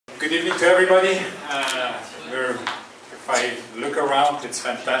Good evening to everybody. If I look around, it's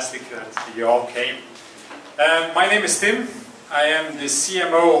fantastic that you all came. My name is Tim. I am the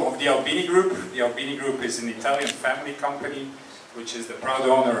CMO of the Albini Group. The Albini Group is an Italian family company, which is the proud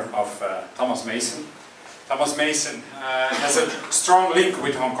owner of Thomas Mason. Thomas Mason has a strong link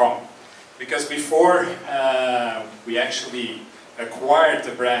with Hong Kong, because before we actually acquired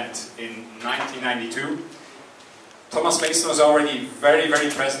the brand in 1992, Thomas Mason was already very, very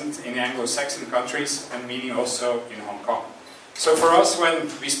present in the Anglo-Saxon countries, and meaning also in Hong Kong. So for us, when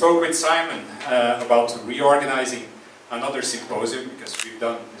we spoke with Simon about reorganizing another symposium, because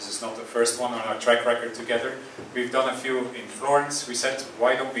this is not the first one on our track record together, we've done a few in Florence, we said,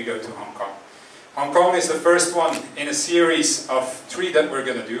 why don't we go to Hong Kong? Hong Kong is the first one in a series of 3 that we're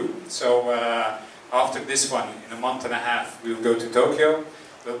going to do. So after this one, in a month and a half, we'll go to Tokyo.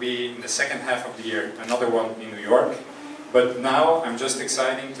 There'll be, in the second half of the year, another one in New York. But now, I'm just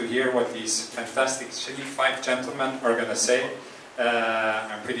excited to hear what these fantastic 5 gentlemen are going to say.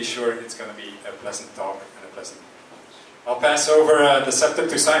 I'm pretty sure it's going to be a pleasant talk and a pleasant... I'll pass over the scepter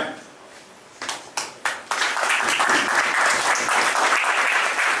to Simon.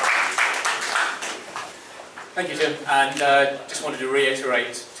 Thank you, Tim, and just wanted to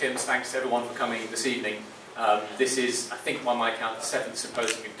reiterate Tim's thanks to everyone for coming this evening. This is, I think, by my count, the 7th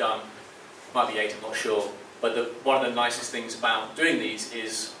symposium we've done. Might be 8, I'm not sure. But one of the nicest things about doing these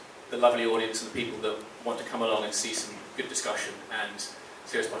is the lovely audience and the people that want to come along and see some good discussion and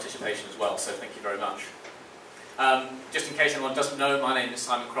serious participation as well. So thank you very much. Just in case anyone doesn't know, my name is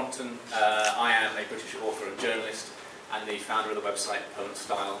Simon Crompton. I am a British author and journalist and the founder of the website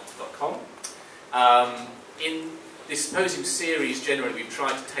permanentstyle.com. In this symposium series, generally, we've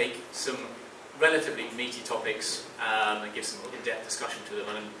tried to take some relatively meaty topics and give some in-depth discussion to them.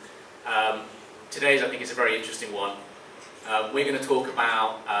 And today's, I think, is a very interesting one. We're going to talk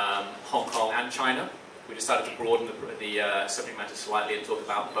about Hong Kong and China. We decided to broaden the subject matter slightly and talk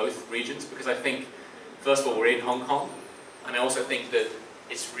about both regions, because I think, first of all, we're in Hong Kong, and I also think that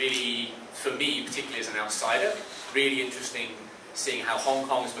it's really, for me, particularly as an outsider, really interesting seeing how Hong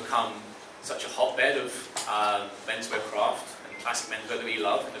Kong has become such a hotbed of menswear craft and classic menswear that we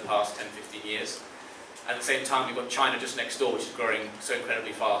love in the past 10-15 years. At the same time, we've got China just next door, which is growing so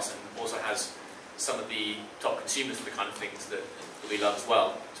incredibly fast and also has some of the top consumers for the kind of things that we love as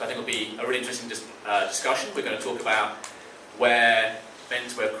well. So I think it'll be a really interesting discussion. We're going to talk about where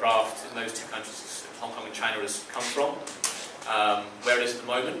menswear craft in those 2 countries, Hong Kong and China, has come from, where it is at the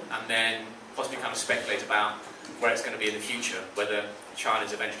moment, and then possibly kind of speculate about where it's going to be in the future, whether China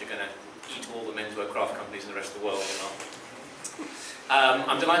is eventually going to eat all the menswear craft companies in the rest of the world or not.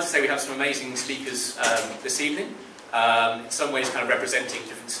 I'm delighted to say we have some amazing speakers this evening, in some ways kind of representing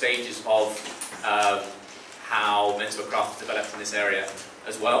different stages of how menswear craft has developed in this area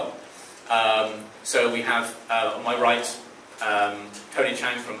as well. So we have, on my right, Tony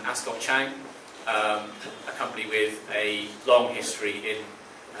Chang from Ascot Chang, a company with a long history in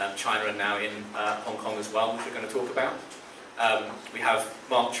China and now in Hong Kong as well, which we're going to talk about. We have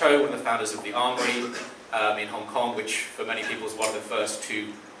Mark Cho, one of the founders of the Armoury in Hong Kong, which for many people is one of the first to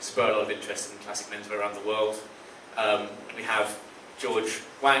spur a lot of interest in classic menswear around the world. We have George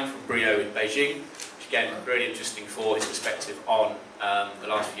Wang from Brio in Beijing, which again, really interesting for his perspective on the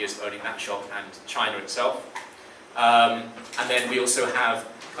last few years of owning that shop and China itself. And then we also have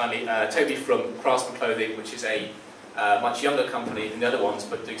Tobe from Craftsman Co, which is a much younger company than the other ones,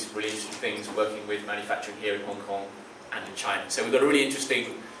 but doing some really interesting things, working with manufacturing here in Hong Kong and in China. So we've got a really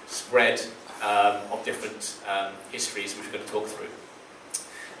interesting spread of different histories which we're going to talk through.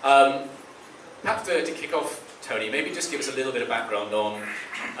 Perhaps to kick off, Tony, maybe just give us a little bit of background on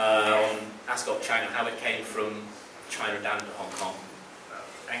Ascot Chang and how it came from China down to Hong Kong.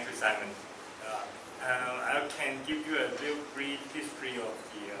 Thank you, Simon. I can give you a real brief history of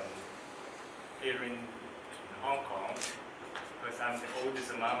the here in Hong Kong, because I'm the oldest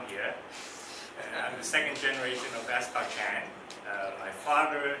among here. I'm the 2nd generation of Ascot Chang. My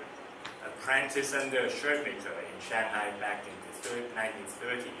father apprenticed under a shirt maker in Shanghai back in the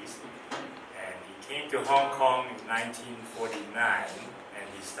 1930s. And he came to Hong Kong in 1949, and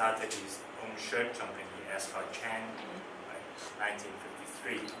he started his own shirt company, Ascot Chang, in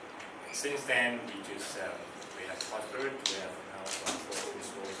 1953. And since then, we have prospered. We have now 4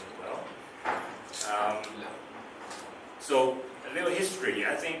 stores as well. So a little history.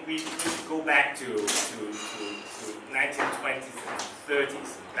 I think we should go back to 1920s and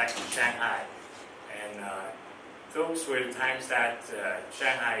 30s, back in Shanghai, and those were the times that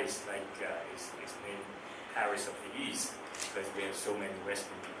Shanghai is like is named Paris of the East, because we have so many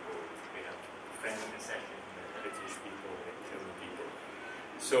Western people. We have French concession, British people, and German people.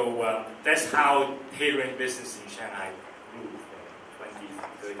 So that's how tailoring business in Shanghai grew from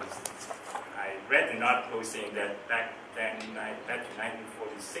 2030s. I read an article saying that back in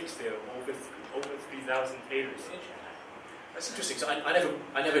 1946, there were over 3,000 tailors in Shanghai. That's interesting. So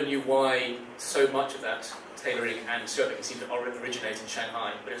I never knew why so much of that tailoring and shirtmaking seemed to originate in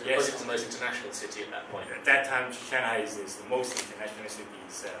Shanghai, but it was because it was the most international city at that point. At that time, Shanghai is the most international city.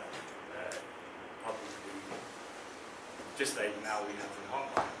 Probably just like now we have in Hong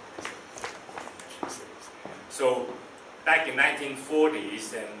Kong. So back in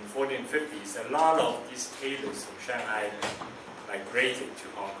 1940s and 40s and 50s, a lot of these tailors from Shanghai migrated to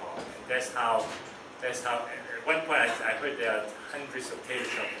Hong Kong, and that's how. At one point, I heard there are hundreds of tailor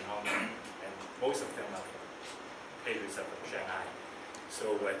shops in Hong Kong, and most of them are tailors are from Shanghai.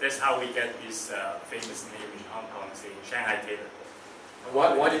 So that's how we get this famous name in Hong Kong, saying Shanghai tailor.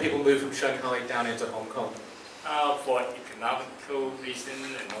 Why did people move from Shanghai down into Hong Kong? For economical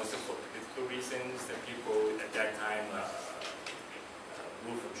reasons and also for political reasons. The people at that time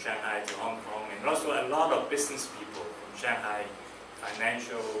moved from Shanghai to Hong Kong, and also a lot of business people from Shanghai,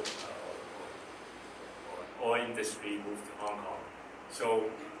 financial or industry moved to Hong Kong. So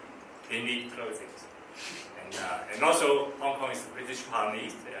they need clothing. And also Hong Kong is a British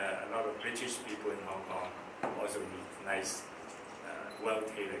colony. A lot of British people in Hong Kong also need nice,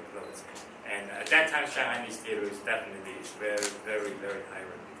 well-tailored clothes. And at that time, Shanghainese tailors definitely is very, very, very high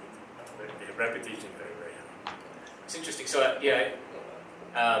reputation. The reputation very, very high. It's interesting. So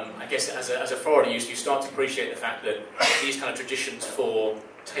I guess as a foreigner, you start to appreciate the fact that these kind of traditions for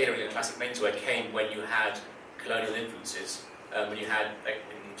tailoring and classic menswear came when you had colonial influences. When you had, like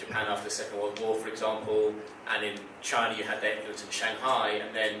in Japan after the Second World War, for example, and in China you had their influence in Shanghai,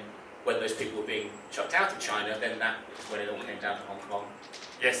 and then when those people were being chucked out of China, then that is when it all came down to Hong Kong.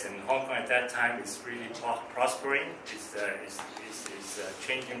 Yes, and Hong Kong at that time is really prospering. It's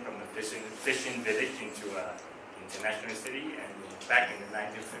changing from a fishing village into an international city. And back in the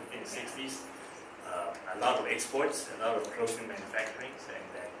 1950s and 60s, a lot of exports, a lot of clothing manufacturing, and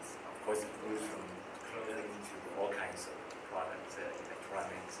then of course it goes from clothing to all kinds of products,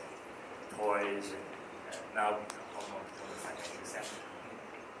 electronics and toys, and now Hong Kong is a financial center.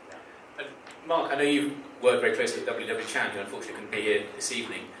 And Mark, I know you work very closely with WW Chang, who unfortunately couldn't be here this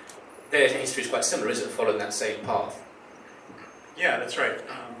evening. Their history is quite similar, isn't it, following that same path? Yeah, that's right.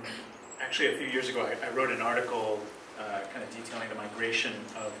 Actually, a few years ago, I wrote an article kind of detailing the migration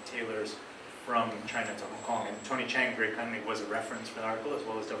of tailors from China to Hong Kong. And Tony Chang very kindly was a reference for the article, as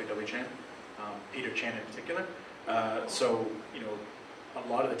well as WW Chan, Peter Chan in particular. So, you know, a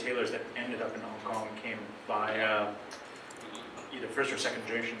lot of the tailors that ended up in Hong Kong came via either first or second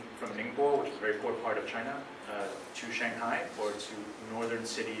generation from Ningbo, which is a very poor part of China, to Shanghai, or to northern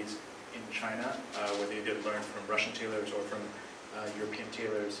cities in China, where they did learn from Russian tailors or from European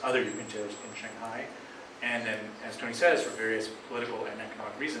tailors, other European tailors in Shanghai. And then, as Tony says, for various political and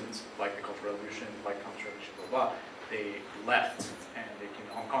economic reasons, like the Cultural Revolution, like Communist Revolution, blah, blah, they left and they came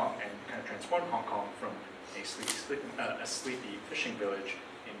to Hong Kong and kind of transformed Hong Kong from a sleepy fishing village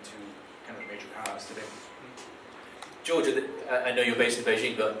into kind of a major powerhouse today. George, I know you're based in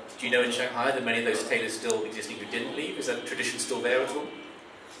Beijing, but do you know in Shanghai that many of those tailors still existing who didn't leave? Is that tradition still there at all?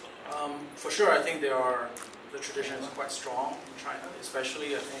 For sure, I think the tradition is quite strong in China,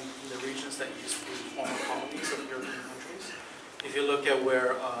 especially I think in the regions that used to be former colonies of European countries. If you look at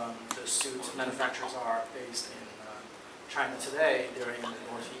where the suit manufacturers are based in China today, they're in the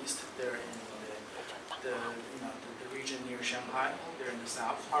northeast, they're in the region near Shanghai, they're in the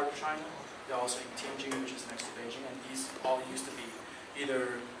south part of China. They're also in Tianjin, which is next to Beijing, and these all used to be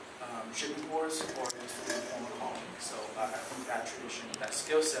either shipping ports or used to be former colonies. So I think that tradition, that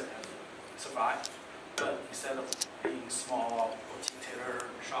skill set has survived. But instead of being small boutique tailor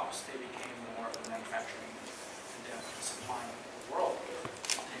shops, they became more of a manufacturing and then supplying the world with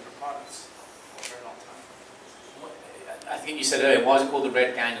tailor products for a very long time. I think you said earlier, why is it called the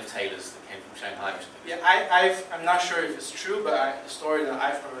Red Gang of Tailors that came from Shanghai? Yeah, I'm not sure if it's true, but the story that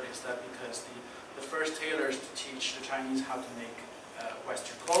I've heard is that because the first tailors to teach the Chinese how to make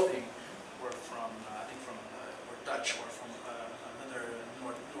Western clothing were from, I think were Dutch or from another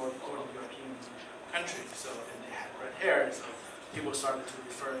Northern European country. So and they had red hair, so people started to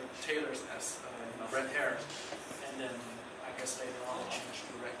refer to tailors as red hair. And then I guess later on it changed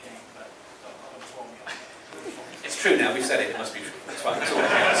to Red Gang, but don't quote me on it. It's true now, we've said it, it must be true. It's fine, it's all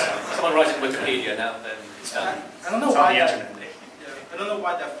okay. Someone writes in Wikipedia now, then it's done. I don't know why I don't know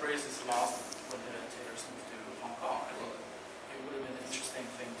why that phrase is lost when the tailors moved to Hong Kong. I think it would have been an interesting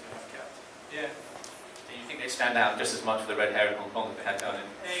thing to have kept. Yeah. Do you think they stand out just as much for the red hair in Hong Kong as they had down in?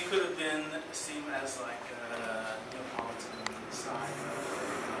 And it could have been seen as like a Neapolitan side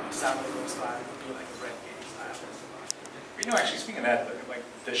of salad style, it could be like a red game style. You know, actually, speaking of that, like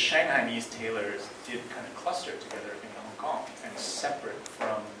the Shanghainese tailors did kind of cluster together in Hong Kong and separate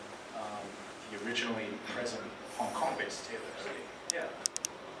from the originally present Hong Kong-based tailors. Yeah.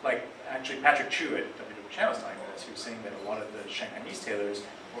 Like, actually, Patrick Chu at WW Chan was telling us, he was saying that a lot of the Shanghainese tailors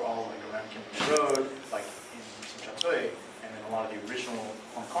were all like around Kimberley Road, like in Tsim and then a lot of the original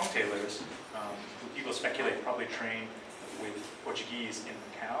Hong Kong tailors, who people speculate probably trained with Portuguese in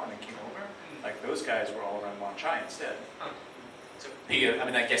Macau and then came over. Like those guys were all around Wan Chai instead. So, I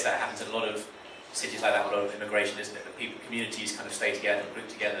mean, I guess that happens in a lot of cities like that, a lot of immigration, isn't it? That people, communities kind of stay together and group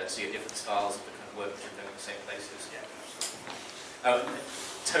together, so you have different styles that kind of work in the same places. Yeah.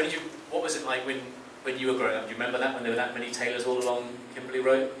 Tony, what was it like when you were growing up? Do you remember that, when there were that many tailors all along Kimberley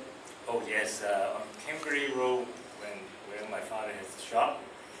Road? Oh yes, on Kimberley Road, when my father has a shop,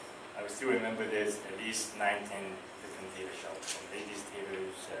 I still remember there's at least 19 different tailor shops, from ladies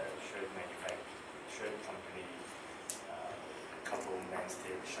tailors, shirt manufacturer, shirt company, a couple of men's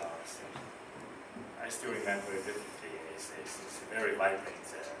tailor shops. And I still remember vividly. It's a very vibrant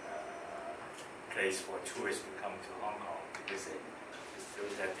place for tourists to come to Hong Kong to visit. So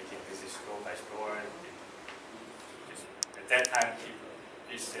that they can visit store by store. At that time,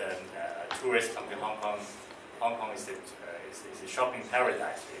 tourists come to Hong Kong. Hong Kong is a shopping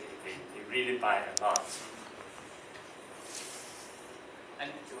paradise. They really buy a lot.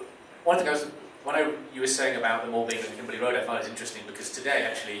 And one of the guys, what you were saying about them all being on Kimberley Road, I find it interesting because today,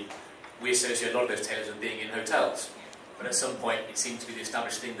 actually, we associate a lot of those tailors with being in hotels. But at some point, it seemed to be the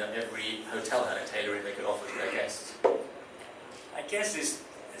established thing that every hotel had a tailoring they could offer to their guests. I guess it's,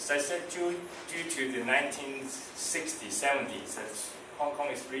 as I said, due to the 1960s, 70s, that Hong Kong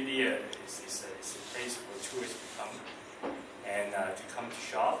is really a place for tourists to come and to come to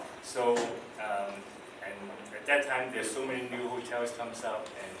shop. So, and at that time, there's so many new hotels comes up,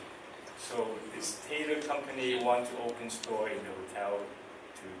 and so this tailor company want to open store in the hotel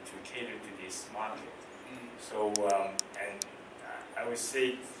to cater to this market. So, and I would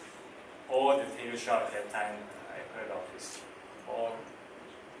say all the tailor shop at that time I heard of is all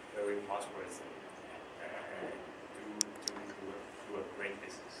very prosperous and do a great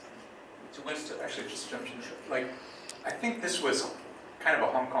business. So let's actually just jump in. Like, I think this was kind of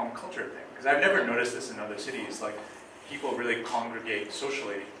a Hong Kong culture thing, because I've never noticed this in other cities. Like, people really congregate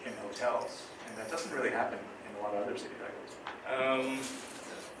socially in hotels, and that doesn't really happen in a lot of other cities, right?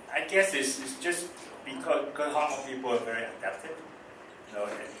 I guess it's just because Hong Kong people are very adapted. You know,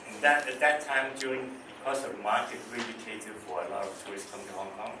 and at that time, because the market really catered for a lot of tourists come to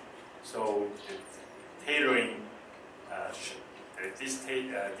Hong Kong, so the tailoring,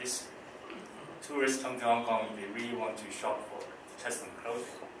 this tourists come to Hong Kong, they really want to shop for custom clothing.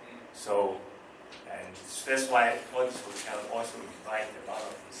 So, and that's why all these hotels also invite a lot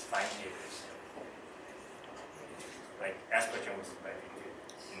of these fine tailors. Like Ascot Chang was invited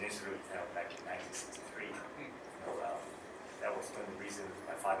in this hotel back in 1963. So, that was one of the reasons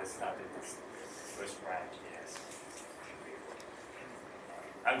my father started this first brand. Yes.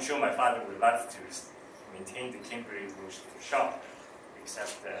 I'm sure my father would love to maintain the Kimberley Road shop,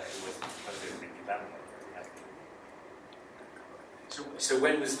 except it was because of the development that we had to do. So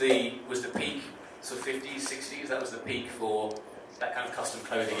when was the peak? So 50s, 60s. That was the peak for that kind of custom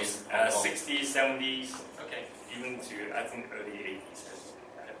clothing in Hong Kong. 60s, 70s. Okay. Even to I think early 80s.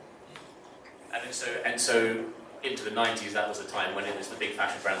 And so into the 90s, that was the time when it was the big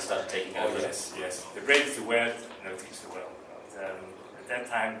fashion brands started taking over. Yes, yes. The ready-to-wear noticed well. At that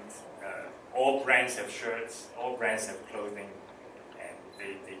time, all brands have shirts, all brands have clothing, and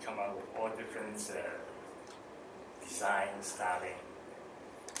they come out with all different design, styling.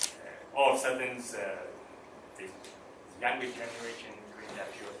 All of a sudden, the younger generation during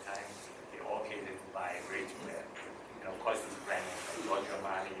that period of time, they all catered to buy ready-to-wear. And of course, these brands like Giorgio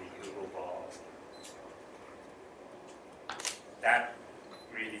Armani, Hugo Boss. That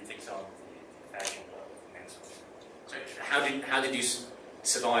really takes on the fashion of menswear. So how did you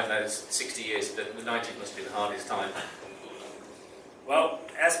survive those 60 years? The 90s must be the hardest time. Well,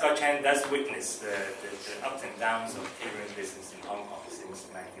 Ascot Chang does witness the ups and downs of tailoring business in Hong Kong since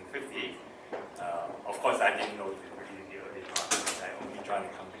 1950. Of course, I didn't know the early part because I only joined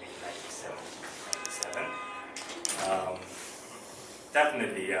the company in 1997.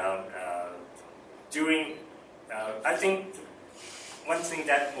 Definitely, I think one thing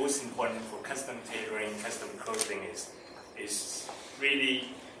that most important for custom tailoring, custom clothing is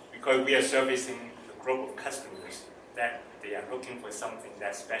really because we are servicing a group of customers that they are looking for something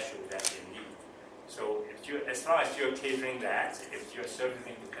that's special that they need. So as long as you're catering that, if you're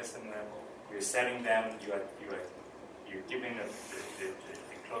servicing the customer, you're selling them, you're giving the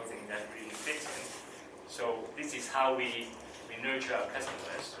clothing that really fits in. So this is how we nurture our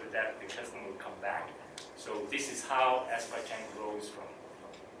customers so that the customer will come back. So this is how Ascot Chang grows from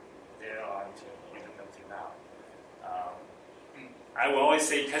there on to even up to now. I will always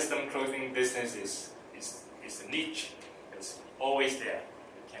say custom clothing business is a niche. It's always there.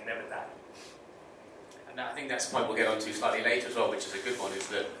 It can never die. And I think that's the point we'll get onto slightly later as well, which is a good one, is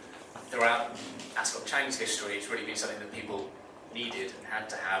that throughout Ascot Chang's history, it's really been something that people needed and had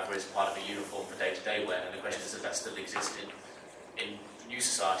to have as part of a uniform for day-to-day wear. And the question is if that still exists in new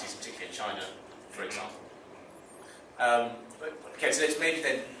societies, particularly in China, for example. Okay, so let's maybe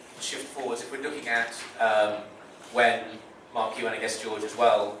then shift forwards. If we're looking at when Mark, you and I guess George as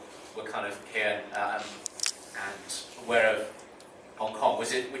well were kind of here and aware of Hong Kong,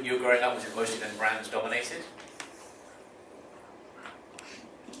 was it, when you were growing up, was it mostly then brands dominated?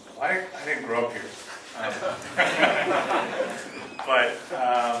 I didn't grow up here. But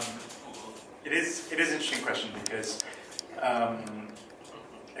it is an interesting question because,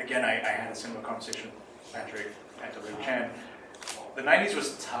 again, I had a similar conversation with Patrick and Tobe Fong. The 90s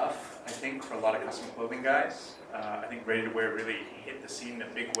was tough, I think, for a lot of custom clothing guys. I think ready-to-wear really hit the scene in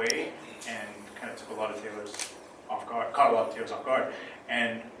a big way and kind of took a lot of tailors off guard, caught a lot of tailors off guard.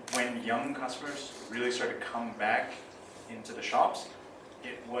 And when young customers really started to come back into the shops,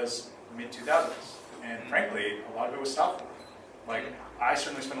 it was mid-2000s. And frankly, a lot of it was style form. Like, I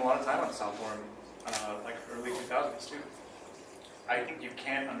certainly spent a lot of time on style form, like early 2000s too. I think you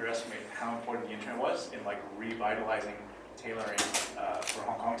can't underestimate how important the internet was in like revitalizing tailoring for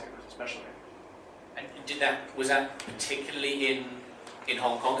Hong Kong tailors, especially. And was that particularly in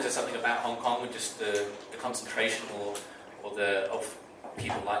Hong Kong? Is there something about Hong Kong with just the concentration or of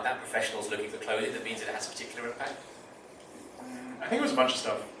people like that, professionals looking for clothing, that means that it has a particular impact? I think it was a bunch of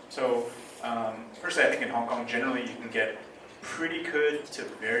stuff. So, firstly, I think in Hong Kong, generally, you can get pretty good to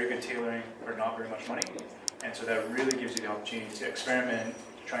very good tailoring for not very much money. And so that really gives you the opportunity to experiment,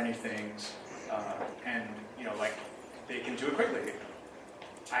 try new things, and, you know, like, they can do it quickly.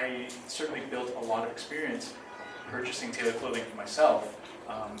 I certainly built a lot of experience purchasing tailored clothing for myself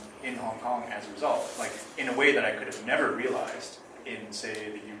in Hong Kong as a result, like, in a way that I could have never realized in, say,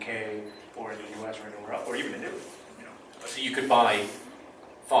 the UK or in the US or anywhere else, or even in Italy. So you could buy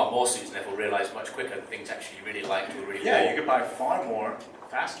far more suits and therefore realise much quicker that things actually you really liked or really you could buy far more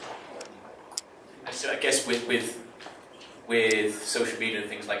faster. So I guess with social media and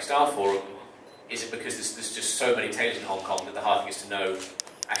things like Style Forum, is it because there's just so many tailors in Hong Kong that the hard thing is to know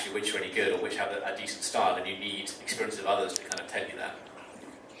actually which are any good or which have a decent style, and you need experience of others to kind of tell you that?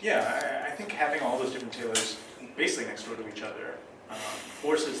 Yeah, I think having all those different tailors basically next door to each other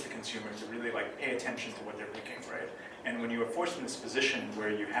forces the consumer to really like pay attention to what they're picking, right? And when you are forced in this position where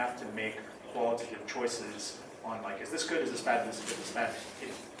you have to make qualitative choices on like, is this good, is this bad, is this good, is this bad,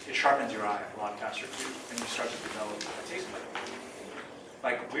 it sharpens your eye a lot faster too, and you start to develop a taste for it.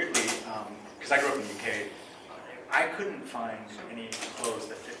 Like weirdly, because I grew up in the UK, I couldn't find any clothes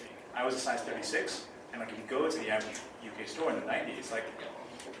that fit me. I was a size 36, and like if you go to the average UK store in the 90s, like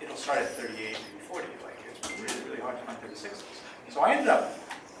it'll start at 38, maybe 40. Like it's really, really hard to find 36s. So I ended up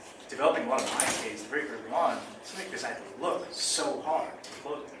developing a lot of my taste very early on to make this look so hard to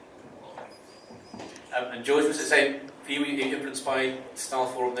clothing. And George, was it the same for you? Were you influenced by Style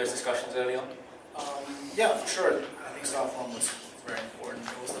Forum, those discussions early on? Yeah, for sure. I think Style Forum was very important.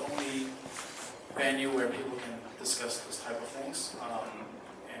 It was the only venue where people can discuss this type of things.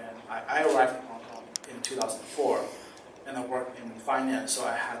 And I arrived in Hong Kong in 2004, and I worked in finance, so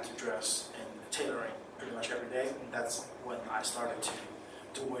I had to dress in tailoring pretty much every day. And that's when I started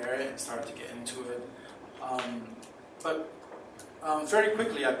to wear it and started to get into it. But very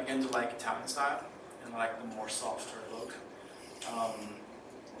quickly, I began to like Italian style and like the more softer look.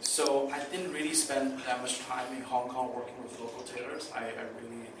 So I didn't really spend that much time in Hong Kong working with local tailors. I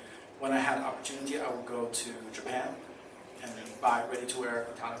really, when I had an opportunity, I would go to Japan and then buy ready-to-wear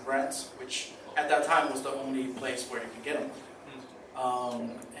Italian brands, which at that time was the only place where you could get them.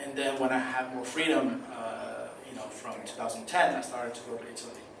 And then when I had more freedom, from 2010, I started to go to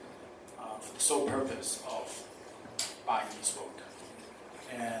Italy for the sole purpose of buying bespoke.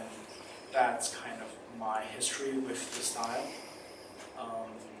 And that's kind of my history with the style.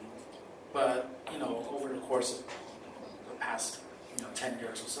 But over the course of the past 10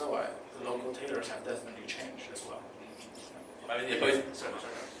 years or so, the local tailors have definitely changed as well. I mean, they're both. Sorry.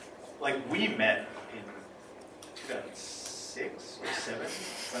 Like we met in 2006 or 7,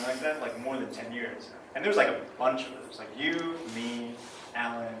 something like that, like more than 10 years. And there was like a bunch of us, like you, me,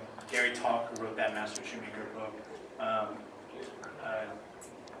 Alan, Gary Talk, who wrote that Master Shoemaker book. I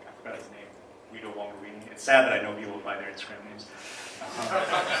forgot his name. Guido Wangarini. It's sad that I know people by their Instagram names.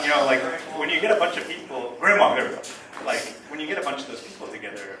 You know, like when you get a bunch of people, Grimwong, there we go. Like when you get a bunch of those people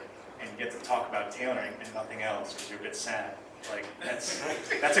together and you get to talk about tailoring and nothing else because you're a bit sad, like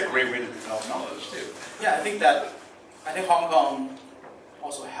that's a great way to develop knowledge too. Yeah, I think Hong Kong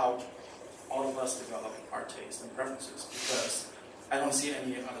also helped all of us develop our tastes and preferences, because I don't see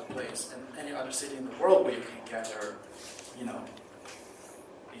any other place and any other city in the world where you can gather, you know,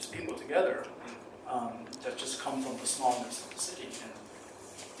 these people together that just come from the smallness of the city, and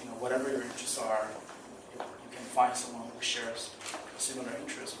you know, whatever your interests are, you can find someone who shares similar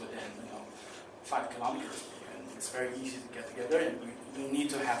interests within, you know, 5 kilometers. And it's very easy to get together, and you don't need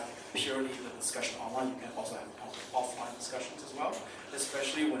to have purely the discussion online. You can also have offline discussions as well,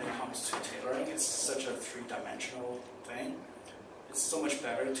 especially when it comes to tailoring. It's such a 3-dimensional thing. It's so much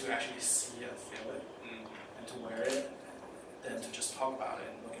better to actually see and feel it and to wear it than to just talk about it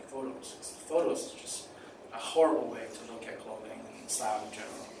and look at photos. Because photos is just a horrible way to look at clothing and style in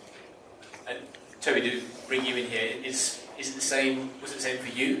general. And Toby, to bring you in here, is it the same? Was it the same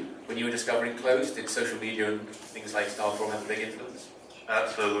for you when you were discovering clothes? Did social media and things like Style Forum have a big influence?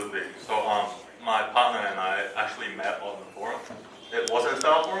 Absolutely. So my partner and I actually met on the forum. It wasn't a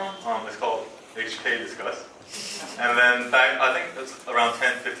Style Forum. It's called HK Discuss. And then back, I think it's around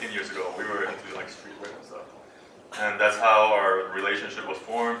 10, 15 years ago, we were into like streetwear and stuff. And that's how our relationship was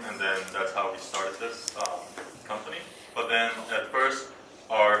formed, and then that's how we started this company. But then at first,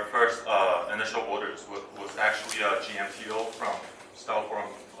 our first initial orders was actually a GMTO from Style Forum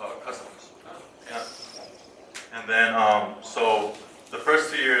customers. Yeah. And then, so the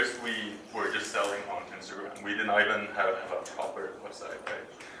first 2 years we were just selling on Instagram. We did not even have a proper website, right?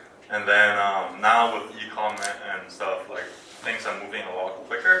 And then now with e-com and stuff, like things are moving a lot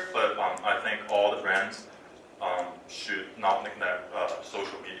quicker, but I think all the brands should not neglect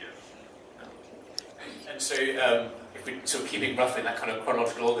social media. And so, if we're sort of keeping roughly in that kind of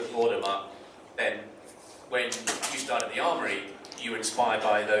chronological order, Mark, then when you started the Armoury, you were inspired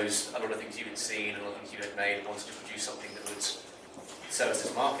by a lot of things you had seen, a lot of things you had made, and wanted to produce something that would service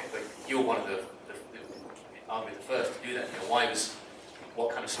this market. But you were one of the Armoury the first to do that. You know, what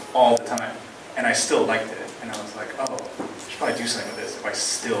kind of all the time, and I still liked it, and I was like, oh, I should probably do something with this if I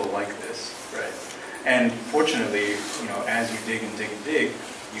still like this, right? And fortunately, you know, as you dig and dig and dig,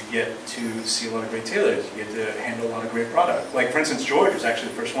 you get to see a lot of great tailors, you get to handle a lot of great product. Like, for instance, George was actually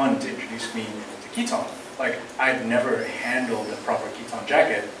the first one to introduce me to Keaton. Like, I'd never handled a proper Keaton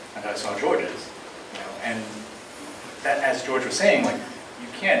jacket until I saw George's, you know, and that, as George was saying, like, you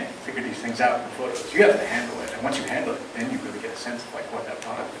can't figure these things out in photos. You have to handle it, and once you handle it, then you really get a sense of like what that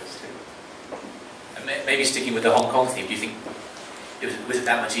product is too. And maybe sticking with the Hong Kong theme, do you think was it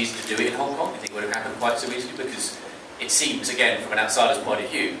that much easier to do it in Hong Kong? Do you think it would have happened quite so easily? Because it seems, again, from an outsider's point of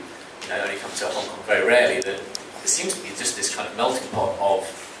view, you know, I only come to Hong Kong very rarely, that there seems to be just this kind of melting pot of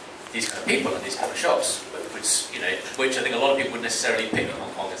these kind of people and these kind of shops, which I think a lot of people would necessarily pick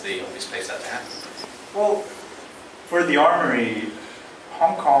Hong Kong as the obvious place that to happen. Well, for the Armoury,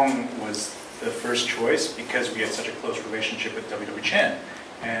 Hong Kong was the first choice because we had such a close relationship with W.W. Chen.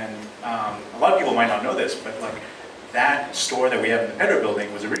 And a lot of people might not know this, but like that store that we have in the Pedro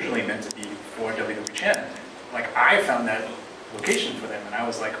building was originally meant to be for W.W. Chen. Like I found that location for them, and I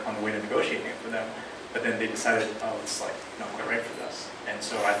was like on the way to negotiating it for them. But then they decided, oh, it's like not quite right for us. And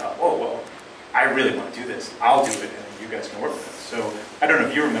so I thought, oh, well, I really want to do this. I'll do it, and then you guys can work with it. So I don't know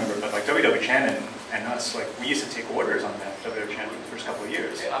if you remember, but like W.W. Chen and us, like we used to take orders on that W.W. Chen for the first couple of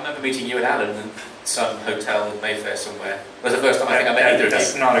years. I remember meeting you and Alan in some hotel in Mayfair somewhere. It was the first time I think I met either of you.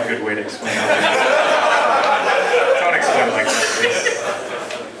 That's not a good way to explain it. Don't explain it like that, please.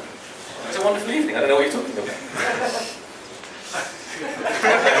 It was a wonderful evening. I don't know what you're talking about.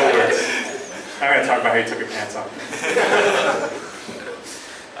 No words. I'm going to talk about how you took your pants off.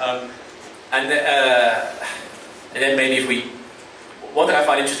 And then maybe if we... One thing I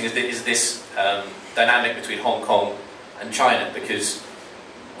find interesting is this dynamic between Hong Kong and China, because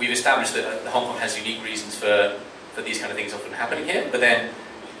we've established that Hong Kong has unique reasons for these kind of things often happening here. But then,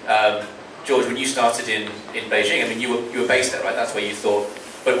 George, when you started in Beijing, I mean, you were based there, right? That's where you thought...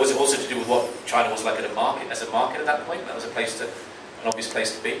 But was it also to do with what China was like as a market at that point? That was an obvious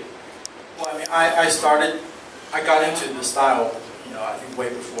place to be? Well, I mean, I got into the style, you know, I think way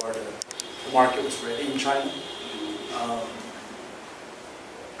before the market was ready in China.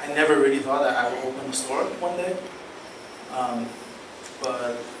 I never really thought that I would open a store one day.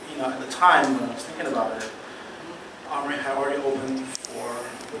 But, you know, at the time when I was thinking about it, Armoury had already opened for,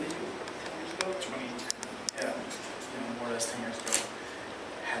 what did you, 10 years ago? 2010. Yeah, you know, more or less 10 years ago.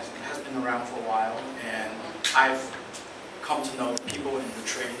 It has been around for a while, and I've come to know the people in the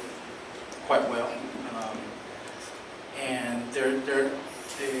trade quite well. And they,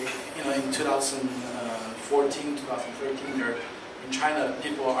 you know, in 2014, 2013, in China,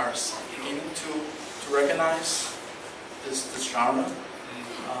 people are beginning to recognize this genre,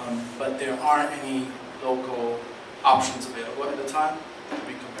 but there aren't any local options available at the time. I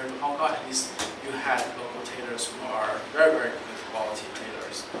mean, compared to Hong Kong, at least you had local tailors who are very, very good quality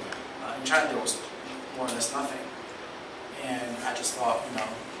tailors. In China, there was more or less nothing. And I just thought, you know,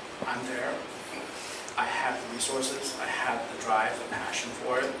 I'm there. I have the resources, I have the drive, the passion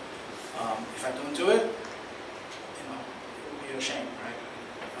for it. If I don't do it, you know, it would be a shame, right?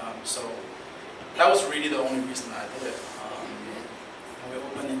 So that was really the only reason I did it. We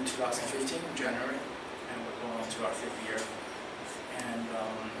opened in 2015, January, and we're going on to our 5th year.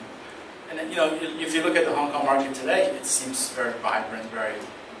 And then, you know, if you look at the Hong Kong market today, it seems very vibrant, very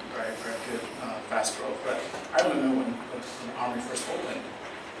good, fast growth. But I remember when Armoury first opened,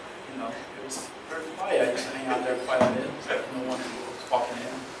 you know, it was very quiet. I used to hang out there quite a bit. No one was walking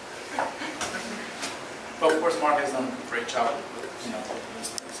in. But of course, Mark has done a great job with, you know, with the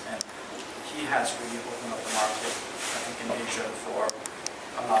business, and he has really opened up the market, I think, in Asia for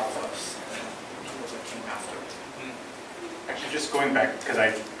a lot of us, and people that came after. Actually, just going back, because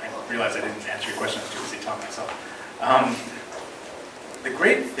I realized I didn't answer your question, I was too busy talking myself. The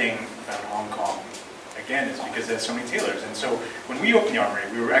great thing about Hong Kong, again, is because there's so many tailors. And so when we opened the Armoury,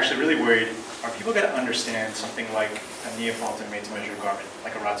 we were actually really worried, are people going to understand something like a Neapolitan made-to-measure garment,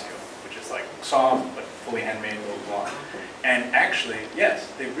 like a ratio, which is like soft, but fully handmade, blah, blah, blah. And actually, yes,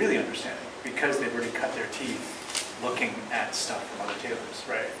 they really understand it, because they've already cut their teeth looking at stuff from other tailors.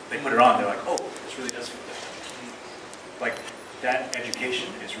 Right. They put it on, they're like, oh, this really does feel different. Like, that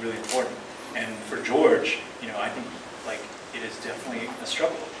education is really important. And for George, you know, I think, like, it is definitely a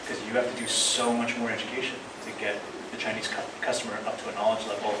struggle, because you have to do so much more education to get the Chinese customer up to a knowledge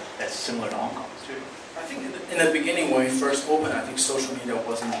level that's similar to Hong Kong's too. I think in the beginning, when we first opened, I think social media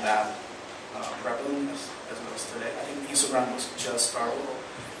wasn't that prevalent as it was today. I think Instagram was just started.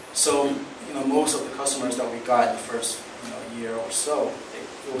 So, you know, most of the customers that we got in the first, you know, year or so,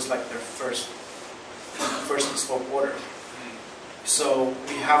 it was like their first bespoke order. So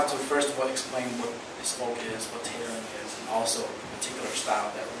we have to first of all explain what bespoke is, what tailoring is, and also the particular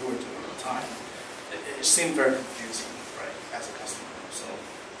style that we were doing at the time. It seemed very confusing, right, as a customer. So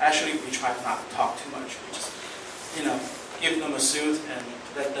actually we try to not talk too much. We just, you know, give them a suit and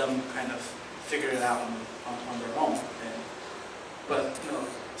let them kind of figure it out on their own. But you know,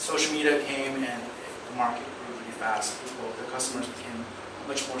 social media came and the market grew really fast. The customers became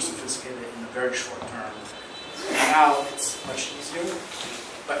much more sophisticated in a very short term. Now it's much easier,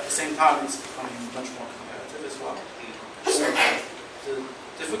 but at the same time it's becoming much more competitive as well. So the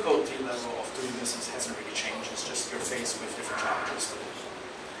difficulty level of doing business hasn't really changed. It's just you're faced with different challenges.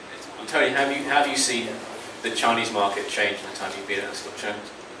 Tony, have you seen the Chinese market change in the time you've been at Ascot Chang?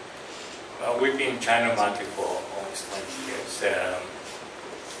 Well, we've been in China market for almost 20 years.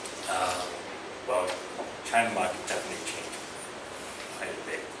 Well, China market definitely changed quite a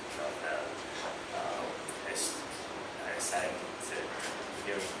bit. As I'm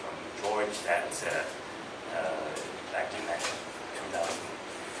hearing from George that back in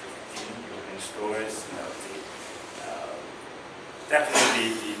 2015, European stores, you know,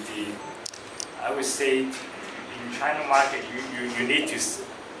 definitely I would say in China market you need to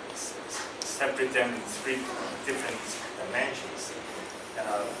separate them in 3 different dimensions.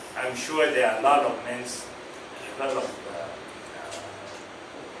 I'm sure there are a lot of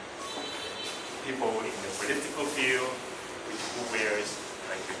people in the political field who wears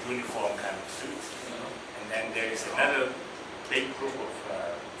like a uniform kind of suit, and then there is another big group of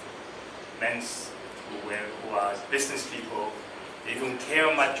men who are business people. They don't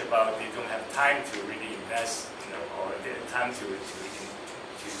care much about. They don't have time to really invest, you know, or they have time to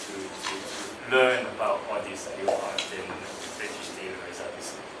learn about all these Neapolitan British tailors.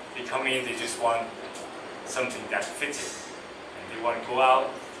 They come in, they just want something that fits it, and they want to go out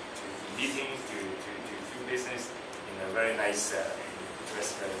to meetings, to do business in a very nice,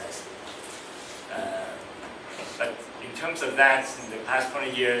 dressed very nicely. But in terms of that, in the past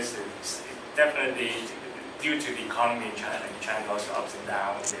 20 years, it's definitely due to the economy in China. China goes ups and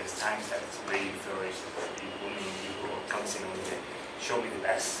downs. There's times that it's really flourish. People comes in and show me the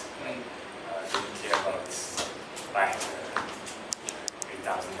best. Don't care about buying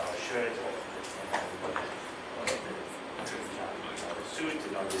 $8,000 shirt or $2,000 suit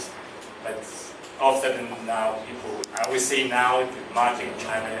and all this. But all of a sudden now people, I would say now the market in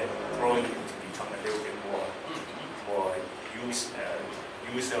China is growing to become a little bit more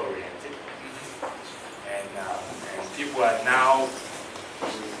user oriented. And people are now, we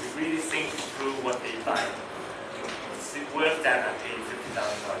really think through what they buy. Is it worth that I pay $50,000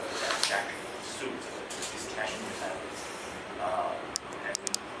 for that jacket, suit, this cashmere fabric?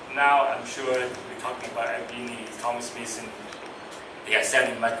 And now I'm sure we're talking about Albini, Thomas Mason. They are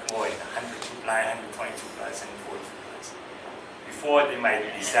selling much more in 102 ply, 122 ply, 142 ply. Before they might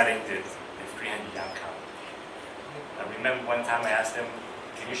be selling the 300 young count. I remember one time I asked them,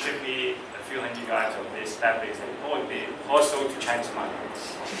 can you ship me a few hundred yards of this fabric? They said, oh, they also to Chinese market.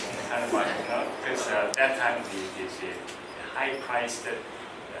 Kind of market, you know, because that time the high-priced, the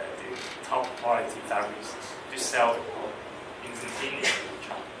top quality fabrics just sell instantaneously.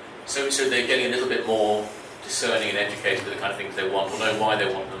 So they're getting a little bit more discerning and educated with the kind of things they want, or know why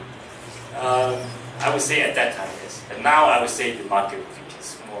they want them? I would say at that time, yes. But now I would say the market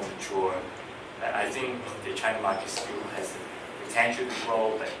is more mature. I think the China market still has the potential to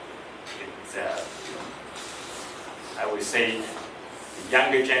grow, but I would say the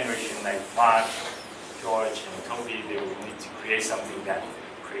younger generation like Mark, George, and Toby, they will need to create something that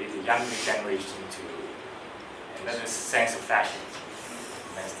create the younger generation to another sense of fashion.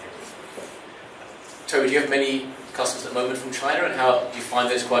 Toby, do you have many customers at the moment from China, and how do you find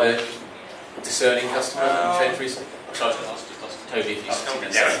those quite a discerning customer in trade recently? I was going to ask Toby if you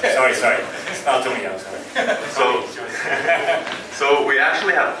Sorry. It's not Tony, I'm sorry. So we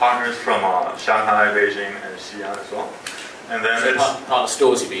actually have partners from Shanghai, Beijing, and Xi'an as well. And then it's partner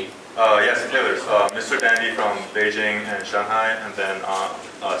stores, you mean? yes, tailors. Mr. Dandy from Beijing and Shanghai, and then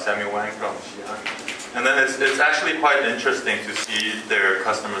Samuel Wang from Xi'an. And then it's actually quite interesting to see their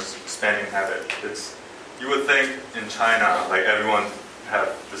customers' spending habit. You would think in China, like everyone have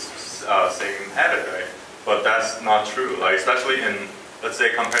this same habit, right? But that's not true. Like especially in, let's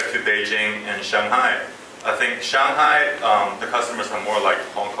say, compared to Beijing and Shanghai. I think Shanghai, the customers are more like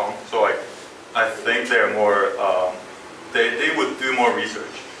Hong Kong. So like, I think they're more, they would do more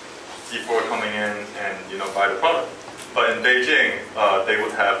research before coming in and buy the product. But in Beijing, they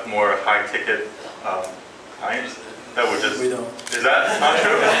would have more high-ticket clients that would just. We don't. Is that not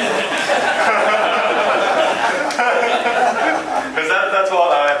true? Because that's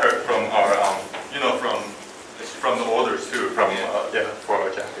what I heard from our, from the orders too, from for our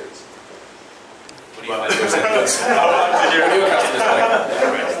jackets. What do you find those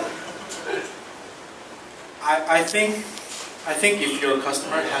I think if your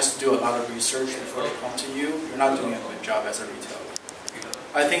customer has to do a lot of research before they come to you, you're not doing a good job as a retailer.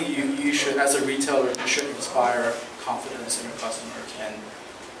 I think you should, as a retailer, you should inspire confidence in your customers, and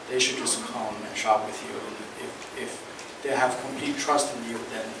they should just come and shop with you. And if they have complete trust in you,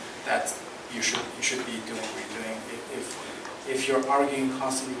 then you should be doing what you're doing. If you're arguing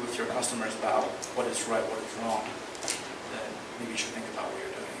constantly with your customers about what is right, what is wrong, then maybe you should think about what you're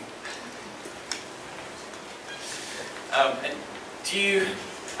doing. And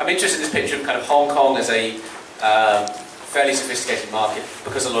I'm interested in this picture of kind of Hong Kong as a fairly sophisticated market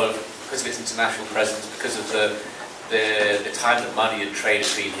because of its international presence, because of the time that money and trade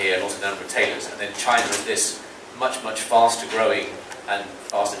has been here, and also the number of tailors. And then China is this much faster growing and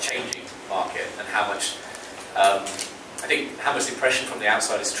faster changing market, and how much I think how much the impression from the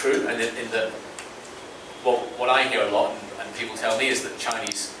outside is true, and in that what I hear a lot and people tell me is that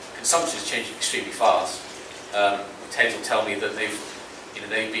Chinese consumption is changing extremely fast. Tailors will tell me that they've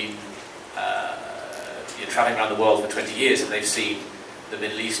been traveling around the world for 20 years, and they've seen the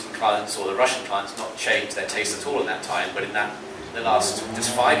Middle Eastern clients or the Russian clients not change their taste at all in that time. But in the last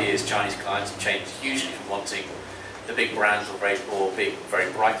just 5 years, Chinese clients have changed hugely from wanting the big brands or big,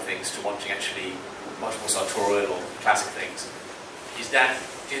 very bright things to wanting actually much more sartorial or classic things. Do you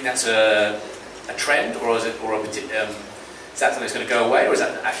think that's a trend, or is that something that's going to go away, or is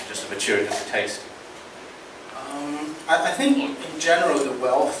that actually just a maturing of the taste? I think in general the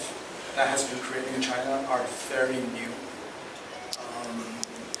wealth that has been created in China are fairly new.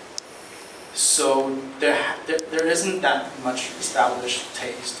 So there isn't that much established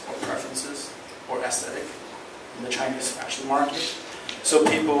taste or preferences or aesthetic in the Chinese fashion market. So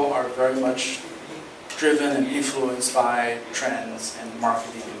people are very much driven and influenced by trends and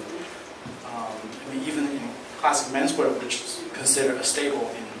marketing. Even in classic menswear, which is considered a staple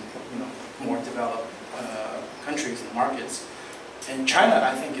in more developed countries and markets. In China,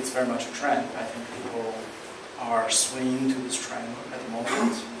 I think it's very much a trend. I think people are swinging to this trend at the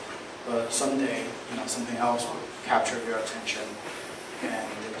moment, but someday, something else will capture your attention, and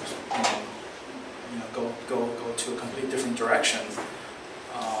go to a complete different direction.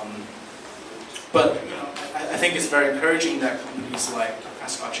 But I think it's very encouraging that companies like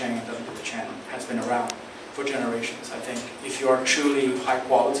Ascot Chang and Tobe Fong has been around for generations. I think if you are truly high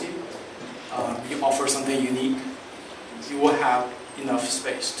quality, you offer something unique, you will have enough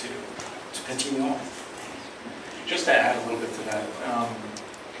space to continue on. Just to add a little bit to that,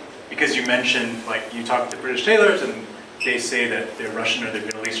 because you mentioned, like, you talk to British tailors and they say that their Russian or their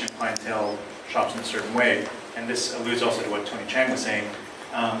Middle Eastern clientele shops in a certain way, and this alludes also to what Tony Chang was saying.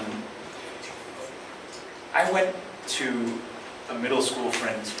 I went to a middle school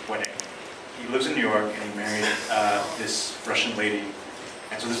friend's wedding. He lives in New York and he married this Russian lady,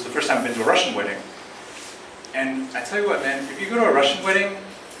 and so this is the first time I've been to a Russian wedding. And I tell you what, man, if you go to a Russian wedding,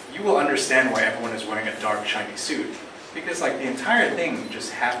 you will understand why everyone is wearing a dark, shiny suit. Because like the entire thing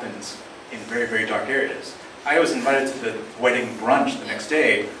just happens in very, very dark areas. I was invited to the wedding brunch the next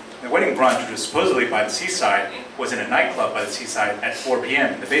day. The wedding brunch, which was supposedly by the seaside, was in a nightclub by the seaside at 4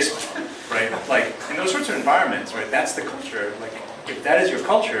 p.m. in the basement, right? Like, in those sorts of environments, right, that's the culture. Like, if that is your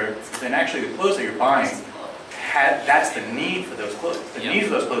culture, then actually the clothes that you're buying, that's the need for those clothes. The need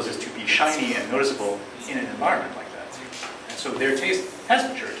for those clothes is to be shiny and noticeable in an environment like that. And so their taste has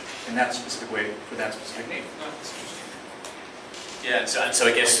matured in that specific way for that specific need. Yeah, and so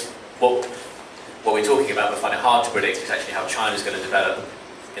I guess what we're talking about, we find it hard to predict is actually how China's going to develop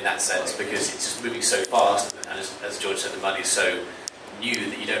in that sense, because it's just moving so fast, and as George said, the money is so new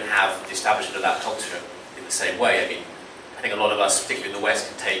that you don't have the establishment of that culture in the same way. I mean, I think a lot of us, particularly in the West,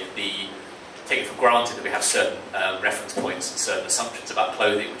 can take it for granted that we have certain reference points and certain assumptions about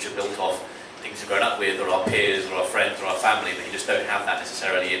clothing which are built off things we've grown up with, or our peers, or our friends, or our family, but you just don't have that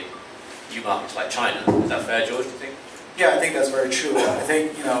necessarily in new markets like China. Is that fair, George, do you think? Yeah, I think that's very true. I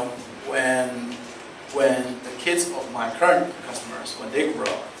think, you know, when the kids of my current customers, when they grow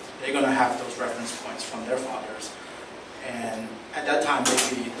up, they're going to have those reference points from their fathers. And at that time,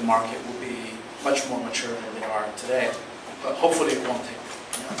 maybe the market will be much more mature than they are today. But hopefully it won't take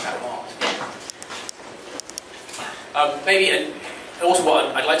that long. Maybe, and also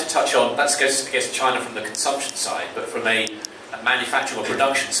what I'd like to touch on, that's I guess China from the consumption side, but from a manufacturing or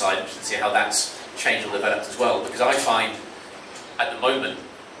production side, to see how that's changed or developed as well. Because I find, at the moment,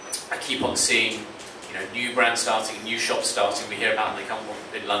 I keep on seeing new brands starting, new shops starting. We hear about them, they come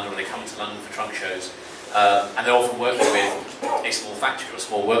in London, when they come to London for trunk shows. And they're often working with a small factory or a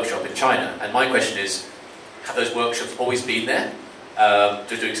small workshop in China. And my question is, have those workshops always been there?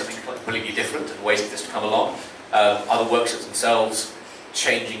 They're doing something completely different and waiting for this to come along? Are the workshops themselves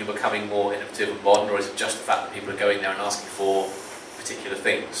changing and becoming more innovative and modern, or is it just the fact that people are going there and asking for particular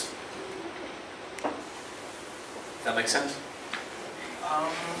things? Does that make sense?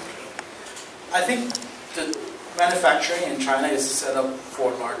 I think the manufacturing in China is set up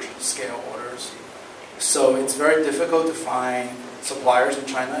for large scale orders. So it's very difficult to find suppliers in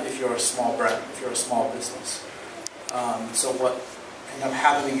China if you're a small brand, if you're a small business. So what ends up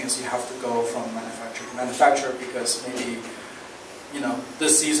happening is you have to go from manufacturer to manufacturer, because maybe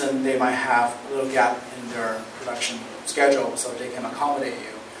this season they might have a little gap in their production schedule, so they can accommodate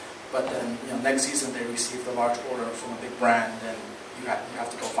you. But then next season they receive a large order from a big brand, then you have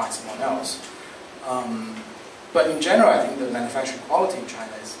to go find someone else. But in general, I think the manufacturing quality in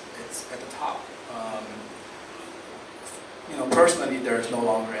China it's at the top. Personally, there is no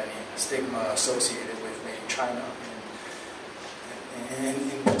longer any stigma associated with made in China. And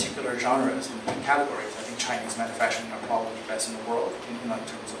in particular genres and categories, I think Chinese manufacturing are probably the best in the world in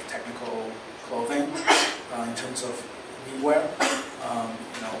terms of technical clothing, in terms of menswear.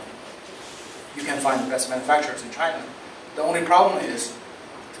 You can find the best manufacturers in China. The only problem is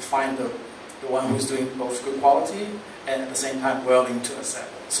to find the one who's doing both good quality and at the same time willing to accept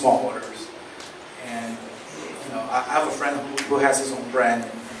small orders. And I have a friend who has his own brand in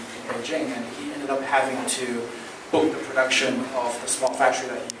Beijing, and he ended up having to book the production of the small factory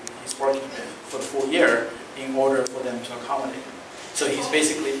that he's working with for the full year in order for them to accommodate him. So he's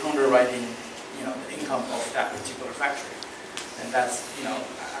basically underwriting, the income of that particular factory, and that's,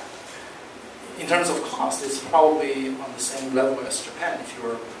 in terms of cost, it's probably on the same level as Japan. If you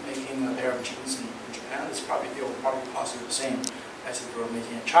were making a pair of jeans in Japan, it will probably cost you the same as if you were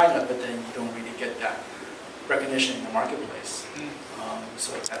making in China, but then you don't really get that recognition in the marketplace.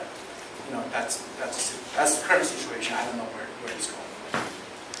 So that, that's the current situation. I don't know where it's going.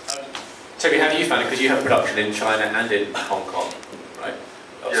 Toby, how do you find it? Because you have production in China and in Hong Kong, right?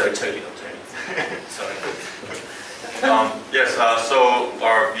 Oh, Yeah. sorry, Toby, not Tony. Sorry. Yes, so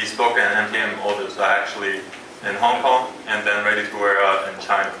our bespoke and MTM orders are actually in Hong Kong and then ready to wear out in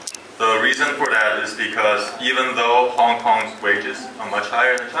China. The reason for that is because even though Hong Kong's wages are much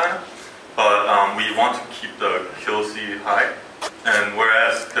higher than China, but we want to keep the QC high. And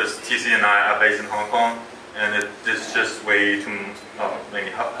whereas, because TC and I are based in Hong Kong, and it's just way too many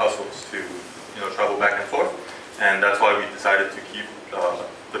households to travel back and forth, and that's why we decided to keep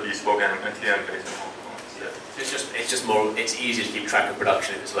the bespoke and MTM based in Hong Kong. Yeah. just more. It's easier to keep track of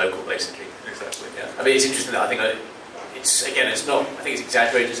production if it's local, basically. Exactly. Yeah. I mean, it's interesting that I think it's again, it's not. I think it's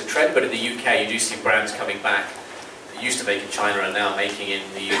exaggerated as a trend, but in the UK, you do see brands coming back that used to make in China and now making in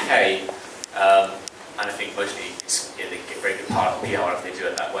the UK. And I think mostly they get very good PR if they do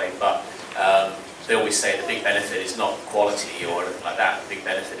it that way. But they always say the big benefit is not quality or anything like that. The big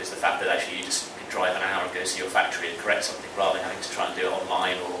benefit is the fact that actually you just can drive an hour and go to your factory and correct something rather than having to try and do it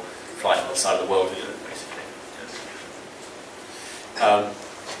online or fly to the side of the world, basically.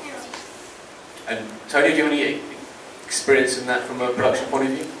 And Tony, do you have any experience in that from a production point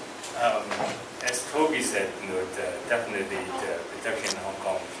of view? As Toby said, definitely the production in Hong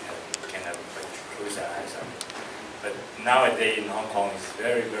Kong can have a closer eyes on it. But nowadays in Hong Kong, it's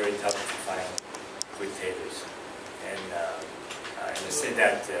very, very tough to find good tailors. And I must say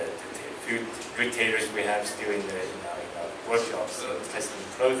that the few good tailors we have still in our workshops, custom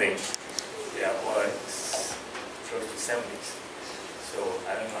clothing, they are all close to 70s. So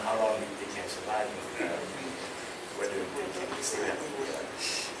I don't know how long they can survive, whether they can still have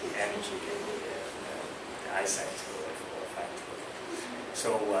the energy, the eyesight to find clothing.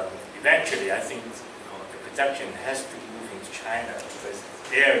 So eventually, I think the production has to move into China because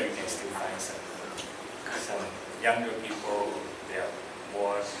there you can still find some younger people. They are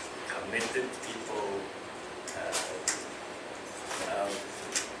more committed people.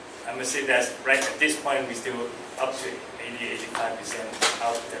 I must say that right at this point we still up to 80–85% of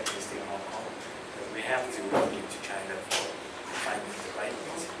our production is still in Hong Kong. But we have to look into China for finding the right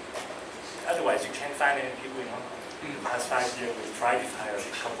ones. Otherwise, you can't find any people in Hong Kong. In the past 5 years, we tried to hire a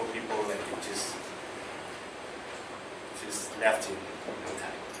couple of people and they just left in no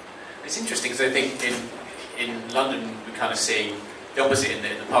time. It's interesting because I think in London we're kind of seeing the opposite in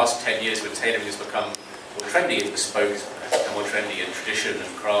the past 10 years when tailoring has become more trendy and bespoke and more trendy and tradition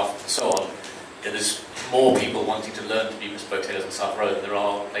and craft and so on. There's more people wanting to learn to be bespoke tailors on South Road than there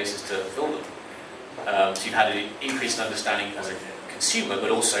are places to film them. So you've had an increase in understanding as a consumer,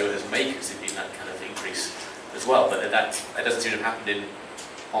 but also as makers, there's been that kind of increase as well. But that doesn't seem to have happened in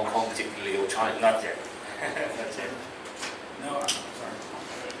Hong Kong particularly or China. Not yet. Not yet. No, I'm sorry.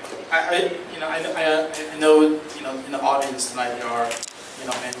 I know in the audience tonight there are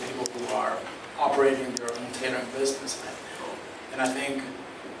many people who are operating their own tailoring business, and I think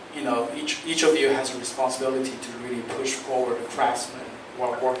each of you has a responsibility to really push forward the craftsmen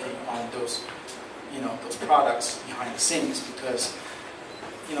while working on those those products behind the scenes, because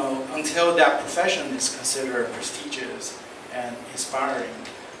until that profession is considered prestigious and inspiring,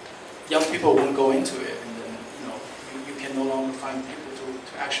 young people won't go into it, and then you can no longer find people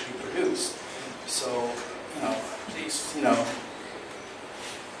to actually produce. So please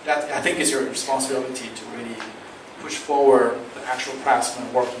that I think is your responsibility to really push forward the actual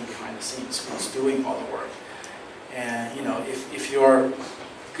craftsman working behind the scenes who's doing all the work. And if you're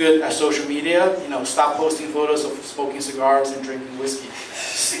good at social media, stop posting photos of smoking cigars and drinking whiskey.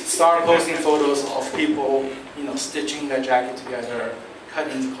 Start posting photos of people, stitching their jacket together,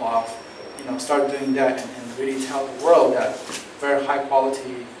 cutting cloth. Start doing that and really tell the world that very high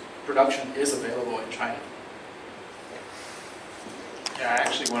quality production is available in China. Yeah, I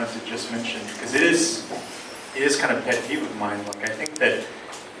actually wanted to just mention, because it is kind of pet peeve of mine. Like, I think that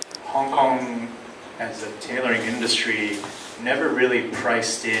Hong Kong as a tailoring industry never really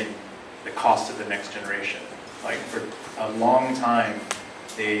priced in the cost of the next generation. Like, for a long time,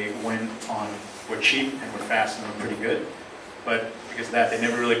 they were cheap and were fast and were pretty good. But because of that, they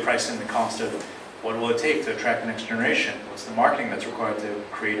never really priced in the cost of what will it take to attract the next generation? What's the marketing that's required to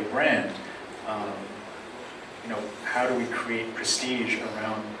create a brand? How do we create prestige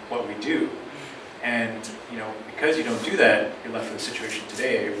around what we do? And because you don't do that, you're left with a situation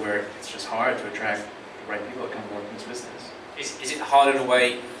today where it's just hard to attract the right people that come work in this business. Is it hard in a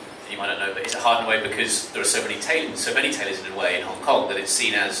way? You might not know, but is it hard in a way because there are so many tailors in a way in Hong Kong that it's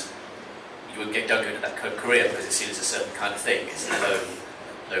seen as don't go into that career because it's seen as a certain kind of thing. It's a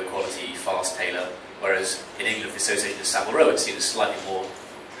low quality, fast tailor. Whereas in England, the association with Savile Row, it's seen as slightly more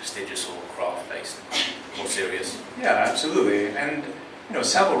prestigious or craft based, more serious. Yeah, absolutely. And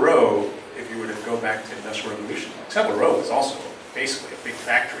Savile Row, if you were to go back to the Industrial Revolution, Savile Row was also basically a big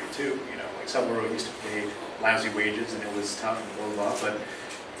factory too. Like Savile Row used to pay lousy wages and it was tough and blah blah blah, but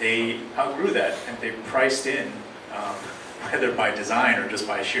they outgrew that and they priced in, whether by design or just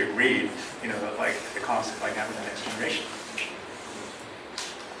by sheer greed, the cost of having the next generation.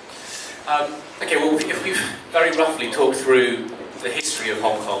 Okay, well, if we've very roughly talked through the history of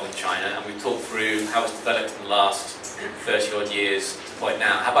Hong Kong and China, and we've talked through how it's developed in the last 30-odd years to the point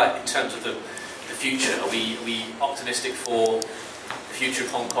now, how about in terms of the future? Are we optimistic for the future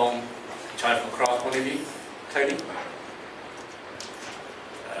of Hong Kong and China from a craft point of view? Tony?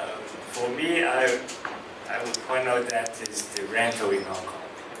 For me, I would point out that is the rental in Hong Kong.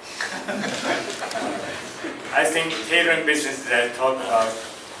 I think catering business that I talk about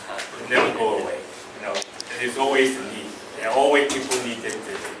will never go away. You know, there's always a need. There are always people needed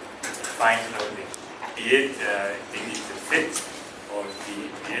to find clothing. Be it they need to fit, or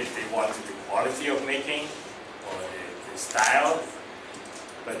be it they wanted the quality of making, or the style.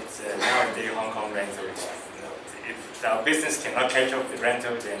 But nowadays, Hong Kong rental is, you know, if our business cannot catch up with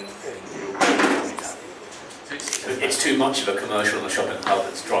rental, then we'll be down. It's too much of a commercial in the shopping hub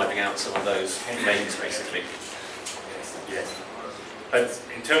that's driving out some of those names, basically. Yes. But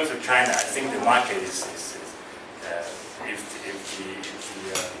in terms of China, I think the market is if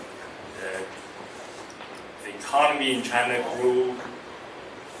the economy in China grew in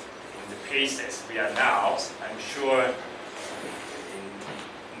the pace as we are now, I'm sure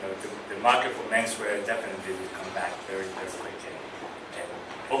the market for menswear definitely will come back very, very quick, and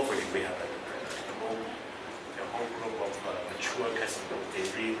hopefully we have a whole group of mature customers. They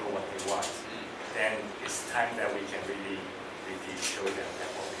really know what they want. Then it's time that we can really show them that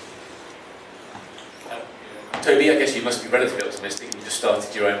what we need. Toby, I guess you must be relatively optimistic. You just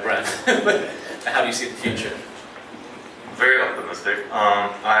started your own brand. How do you see the future? Very optimistic.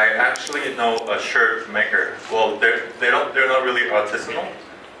 I actually know a shirt maker. Well, they're not really artisanal,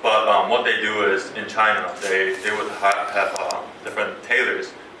 but what they do is in China they would have different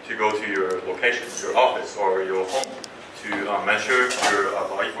tailors to go to your location, your office, or your home to measure your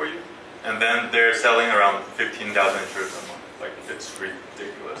body for you. And then they're selling around 15,000 shirts a month. Like, it's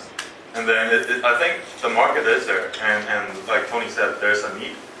ridiculous. And then I think the market is there. And like Tony said, there's a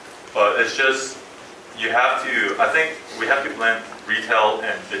need. But it's just, I think we have to blend retail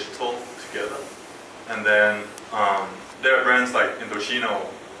and digital together. And then there are brands like Indochino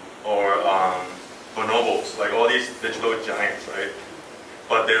or Bonobos, like all these digital giants, right?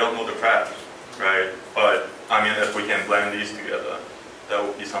 But they don't know the craft, right? But I mean, if we can blend these together, that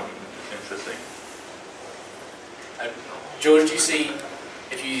would be something interesting. George,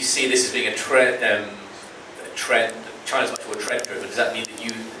 if you see this as being a trend, China's much more trend driven, does that mean that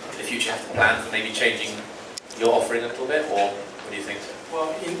you, in the future, have to plan for maybe changing your offering a little bit, or what do you think?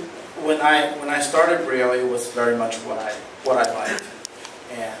 Well, when I started Brio, it was very much what I liked,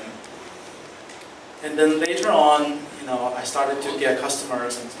 and then later on, you know, I started to get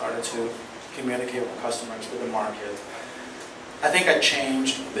customers and started to communicate with customers, with the market. I think I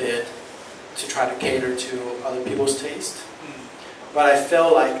changed a bit to try to cater to other people's taste, but I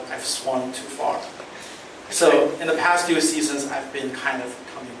feel like I've swung too far. So in the past few seasons, I've been kind of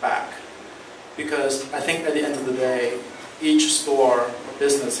coming back, because I think at the end of the day, each store or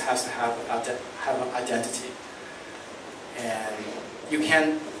business has to have an identity, and you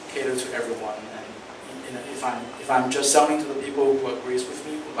can't cater to everyone. And you know, if I'm just selling to the people who agrees with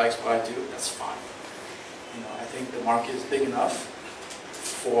me, who likes what I do, that's fine. You know, I think the market is big enough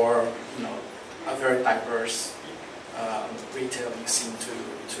for, you know, a very diverse retailing scene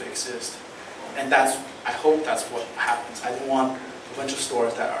to exist, and I hope that's what happens. I don't want a bunch of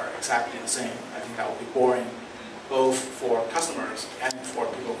stores that are exactly the same. I think that would be boring, both for customers and for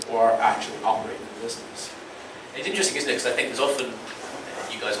people who are actually operating the business. It's interesting, isn't it? Because I think there's often,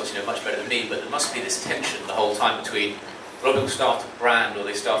 you guys obviously know much better than me, but there must be this tension the whole time between a lot of people start a brand or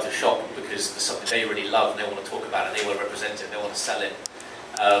they start a shop because there's something they really love and they want to talk about it, they want to represent it, they want to sell it.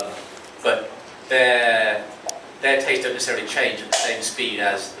 But their tastes don't necessarily change at the same speed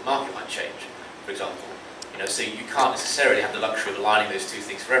as the market might change, for example. You know, so you can't necessarily have the luxury of aligning those two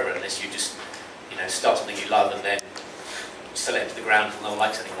things forever unless you just, you know, start something you love and then sell it into the ground until no one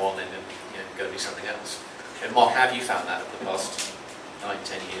likes it anymore, and then, you know, go do something else. And Mark, how have you found that over the past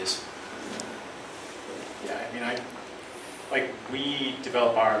 9-10 years? Yeah, I mean, we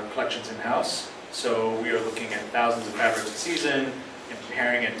develop our collections in-house, so we are looking at thousands of fabrics a season and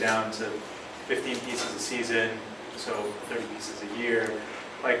paring it down to 15 pieces a season, so 30 pieces a year.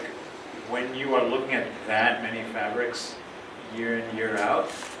 Like, when you are looking at that many fabrics year in, year out,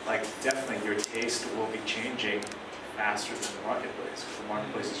 like, definitely your taste will be changing faster than the marketplace, because the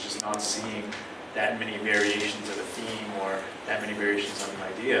marketplace is just not seeing that many variations of a theme or that many variations on an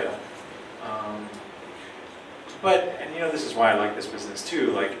idea. And you know, this is why I like this business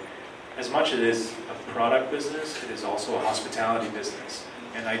too. Like, as much as it is a product business, it is also a hospitality business.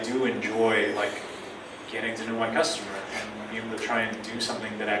 And I do enjoy, like, getting to know my customer and being able to try and do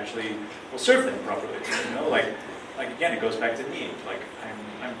something that actually will serve them properly. You know, like again, it goes back to need. Like,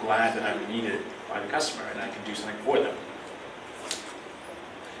 I'm glad that I'm needed by the customer and I can do something for them.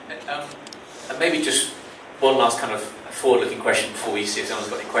 And maybe just one last kind of forward-looking question before we see if someone's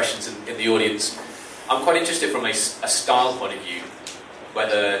got any questions in the audience. I'm quite interested from a style point of view,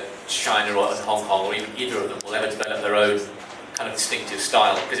 whether China or Hong Kong or even either of them will ever develop their own kind of distinctive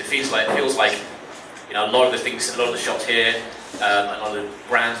style, because it feels like you know, a lot of the things, a lot of the shops here, a lot of the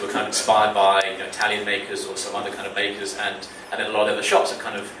brands were kind of inspired by, you know, Italian makers or some other kind of makers, and then a lot of the shops have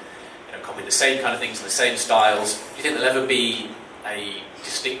kind of, you know, copied the same kind of things and the same styles. Do you think there'll ever be a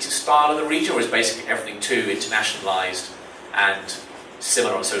distinctive style of the region, or is basically everything too internationalized and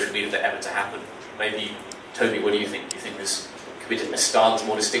similar on social media for ever to happen? Maybe, Toby, what do you think? Do you think this could be a style that's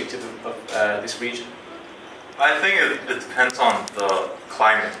more distinctive of this region? I think it depends on the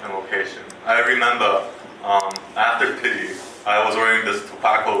climate and location. I remember after Pity, I was wearing this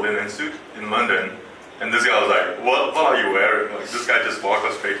tobacco linen suit in London, and this guy was like, what are you wearing? Like, this guy just walked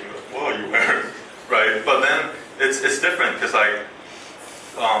us straight and goes, what are you wearing? Right? But then it's different, because like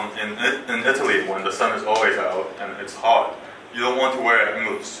in Italy, when the sun is always out and it's hot, you don't want to wear an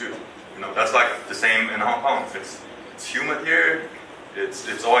English suit. You know, that's like the same in Hong Kong. It's humid here.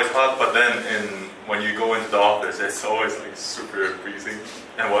 It's always hot, but then when you go into the office, it's always like super freezing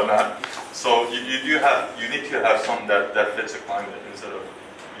and whatnot. So you need to have something that fits the climate instead of,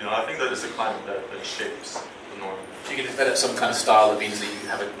 you know, I think that it's the climate that shapes the norm. You can develop some kind of style that means that you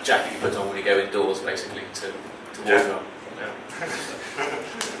have a jacket you put on when you go indoors, basically, to wardrobe.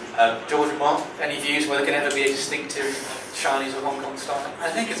 Yeah. George and Mark, any views whether there can ever be a distinctive Chinese or Hong Kong style? I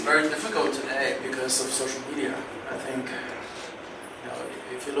think it's very difficult today because of social media. I think, you know,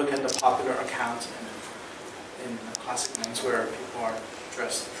 if you look at the popular accounts in classic menswear, people are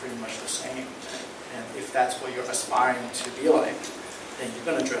dressed pretty much the same. And if that's what you're aspiring to be like, then you're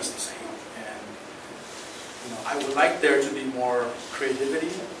going to dress the same. And, you know, I would like there to be more creativity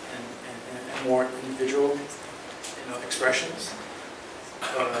and more individual, you know, expressions.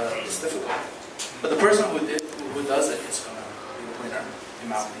 It's difficult. But the person who does it is going to be the winner, in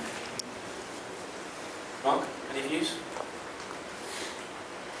my opinion. Mark, any views?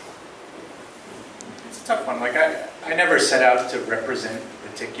 It's a tough one. Like I never set out to represent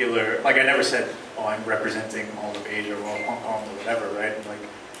particular. Like I never said, oh, I'm representing all of Asia or all of Hong Kong or whatever, right? Like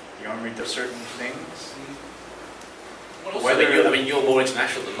the Armoury does certain things. Well, also, I mean, you're more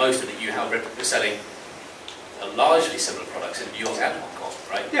international than most, and that you have you're selling largely similar products in New York and Hong Kong,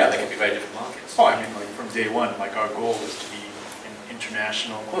 right? Yeah, they can be very different markets. Oh, I mean, like from day one, like our goal was to be an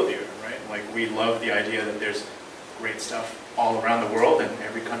international clothier, right? Like we love the idea that there's great stuff all around the world, and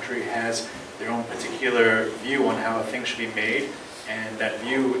every country has their own particular view on how a thing should be made, and that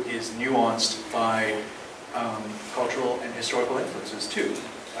view is nuanced by cultural and historical influences too.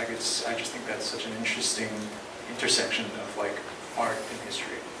 Like I just think that's such an interesting intersection of like art and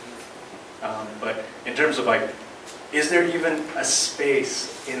history. But in terms of like, is there even a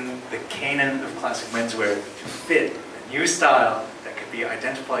space in the canon of classic menswear to fit a new style that could be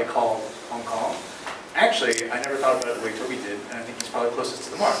identifiably called Hong Kong? Actually, I never thought about it the way Toby did, and I think he's probably closest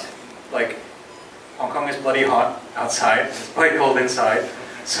to the mark. Like, Hong Kong is bloody hot outside, it's bloody cold inside,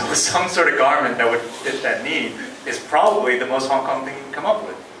 so some sort of garment that would fit that need is probably the most Hong Kong thing you can come up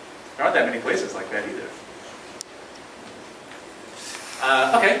with. There aren't that many places like that either.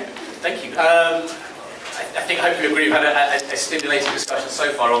 Okay, thank you. I think hopefully we agree we've had a stimulating discussion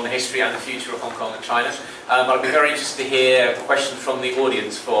so far on the history and the future of Hong Kong and China. I'd be very interested to hear questions from the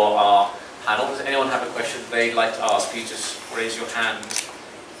audience for our panel. Does anyone have a question they'd like to ask? Please just raise your hand.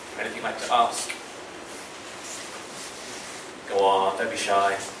 Anything you'd like to ask? Go on, don't be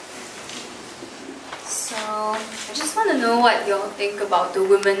shy. So, I just want to know what you all think about the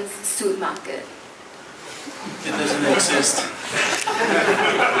women's suit market. It doesn't exist. Can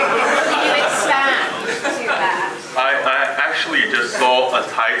you expand to that? I actually just saw a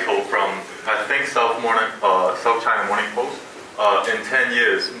title from, I think, South China Morning Post. In 10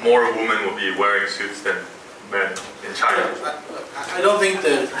 years, more women will be wearing suits than men in China. I don't think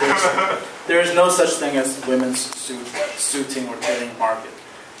that there's no such thing as women's suiting or tailoring market,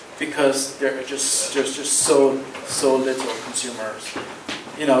 because there are just so little consumers.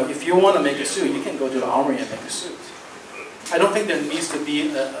 You know, if you want to make a suit, you can go to the Armoury and make a suit. I don't think there needs to be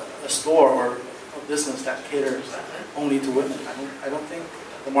a store or a business that caters only to women. I don't think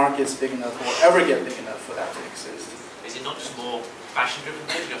the market is big enough or will ever get big enough for that to exist. Is it not just more fashion-driven?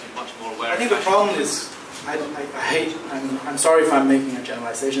 Maybe you have to be much more aware. I think the problem is, I'm sorry if I'm making a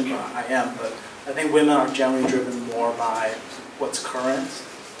generalization, but I am. But I think women are generally driven more by what's current,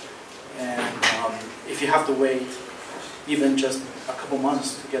 and if you have to wait even just a couple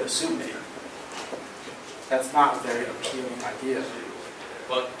months to get a suit made, that's not a very appealing idea.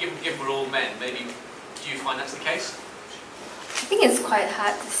 Well, given we're all men, maybe do you find that's the case? I think it's quite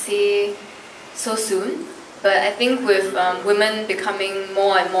hard to say so soon. But I think with women becoming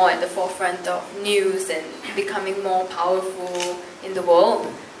more and more at the forefront of news and becoming more powerful in the world,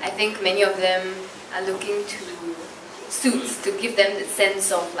 I think many of them are looking to suits to give them the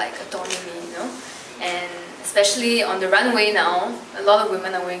sense of like autonomy, you know. And especially on the runway now, a lot of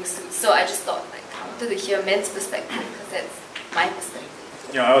women are wearing suits. So I just thought like I wanted to hear men's perspective because that's my perspective.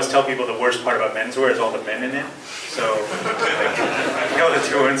 You know, I always tell people the worst part about menswear is all the men in it. So, like, the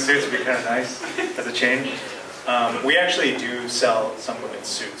two women's suits would be kind of nice as a change. We actually do sell some women's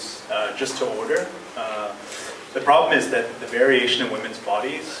suits just to order. The problem is that the variation in women's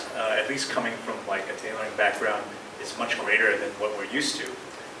bodies, at least coming from like a tailoring background, is much greater than what we're used to.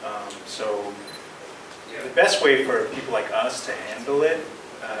 So the best way for people like us to handle it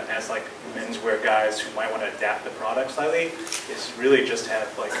as like menswear guys who might want to adapt the product slightly is really just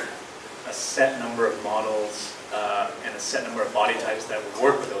have like a set number of models and a set number of body types that would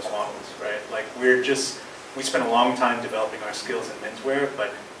work with those models, right? Like we spent a long time developing our skills in menswear,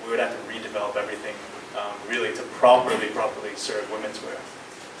 but we would have to redevelop everything really to properly serve women's wear.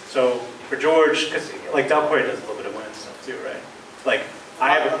 So for George, because like Dalcoy does a little bit of women's stuff too, right? Like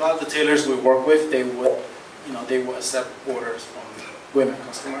a lot of the tailors we work with, they would accept orders from women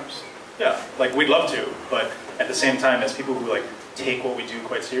customers. Yeah, like we'd love to, but at the same time, as people who like take what we do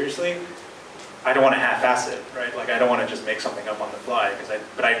quite seriously, I don't want to half-ass it, right? Like I don't want to just make something up on the fly,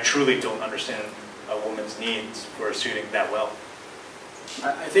 but I truly don't understand a woman's needs for suiting that well.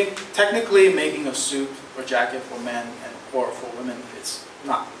 I think technically making a suit or jacket for men or for women, it's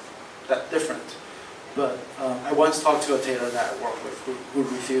not that different. But I once talked to a tailor that I work with who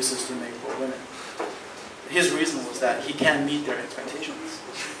refuses to make for women. His reason was that he can't meet their expectations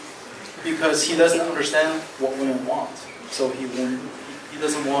because he doesn't understand what women want. So he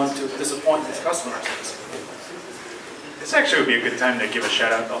doesn't want to disappoint his customers. This actually would be a good time to give a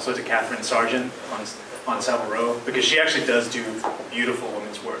shout out also to Catherine Sargent on Savile Row, because she actually does do beautiful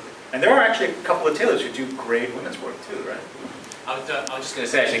women's work. And there are actually a couple of tailors who do great women's work too, right? I was just going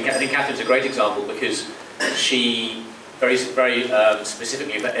to say, actually, I think Catherine's a great example because she very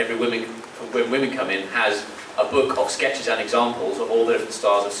specifically, when women come in, has a book of sketches and examples of all the different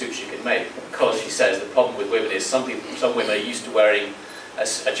styles of suits you can make. Because she says the problem with women is some women are used to wearing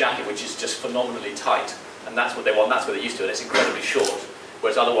a jacket which is just phenomenally tight, and that's what they want, that's what they're used to, and it's incredibly short.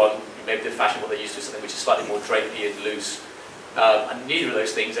 Whereas other one, maybe the fashion, what they're used to is something which is slightly more drapey and loose. And neither of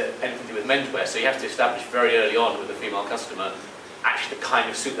those things are anything to do with menswear, so you have to establish very early on with the female customer actually the kind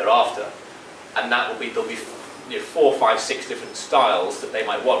of suit they're after. And that will be, there'll be 4, 5, 6 different styles that they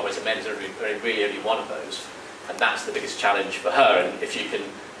might want, whereas a men's are really only one of those. And that's the biggest challenge for her, and if you can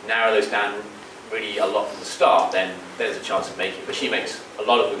narrow those down really a lot from the start, then there's a chance of making it. But she makes a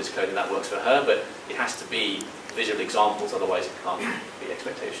lot of women's clothing that works for her, but it has to be visual examples, otherwise it can't be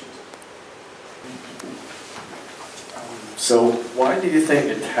expectations. So why do you think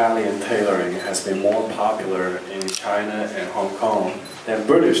Italian tailoring has been more popular in China and Hong Kong than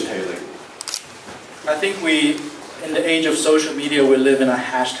British tailoring? I think in the age of social media, we live in a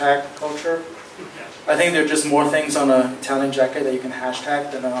hashtag culture. I think there are just more things on an Italian jacket that you can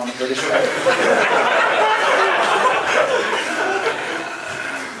hashtag than on a British jacket.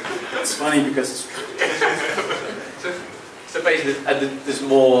 It's funny because it's true. So basically, there's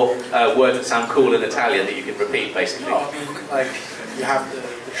more words that sound cool in Italian that you can repeat, basically. No, I mean, like, you have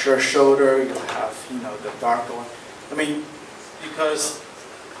the short shoulder, you have, the darker one. I mean, because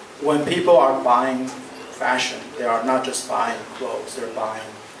when people are buying fashion, they are not just buying clothes, they're buying,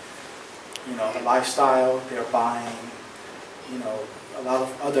 a lifestyle, they're buying, a lot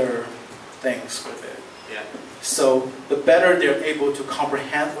of other things with it. Yeah. So the better they're able to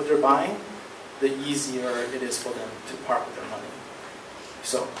comprehend what they're buying, the easier it is for them to part with their money.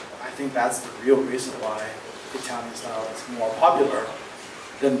 So I think that's the real reason why Italian style is more popular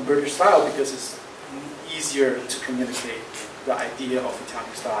than British style, because it's easier to communicate the idea of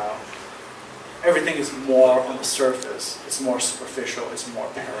Italian style. Everything is more on the surface, it's more superficial, it's more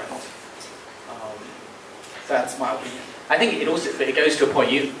apparent. That's my opinion. I think it goes to a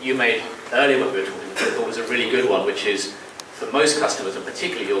point you made earlier when we were talking, which I thought was a really good one, which is for most customers, and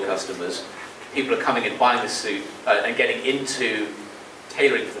particularly your customers, people are coming and buying the suit and getting into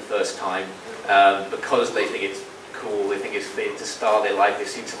tailoring for the first time because they think it's cool, they think it's a style they like, they've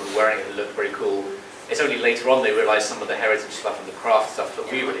seen someone wearing it and look very cool. It's only later on they realise some of the heritage stuff and the craft stuff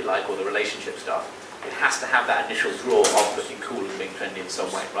that we really like, or the relationship stuff. It has to have that initial draw of looking cool and being trendy in some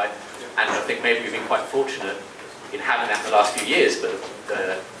way, right? And I think maybe we've been quite fortunate in having that in the last few years, but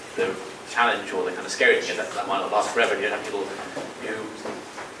the challenge or the kind of scary thing is that might not last forever. You don't have people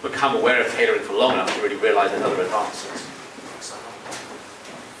who become aware of tailoring for long enough to really realise there's other advances.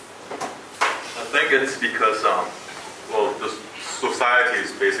 Thank think it's because, well, the society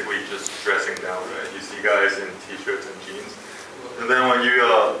is basically just dressing down, right? You see guys in t-shirts and jeans. And then when you,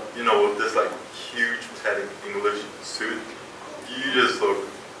 you know, with this like huge padded English suit, you just look,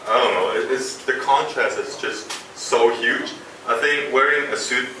 I don't know, the contrast is just so huge. I think wearing a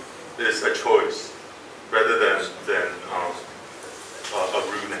suit is a choice rather than a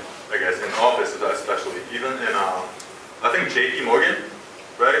routine, I guess, in offices especially. Even in, I think JP Morgan,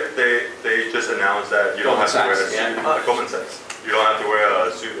 right? They just announced that you don't have to wear a suit. Goldman Sachs. You don't have to wear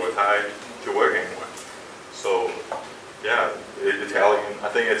a suit or tie to work anymore. So, yeah, Italian. I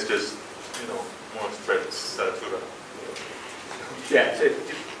think it's just, you know, more straight. Yeah,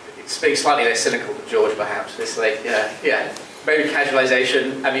 it speaks slightly less cynical than George, perhaps. It's like, yeah, maybe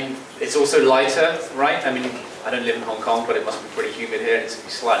casualization. I mean, it's also lighter, right? I mean, I don't live in Hong Kong, but it must be pretty humid here, and it's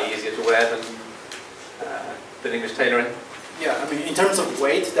slightly easier to wear than English tailoring. Yeah, I mean, in terms of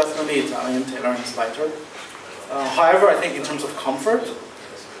weight, definitely Italian tailoring is lighter. However, I think in terms of comfort,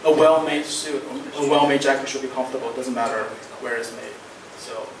 a well-made suit, a well-made jacket should be comfortable. It doesn't matter where it's made.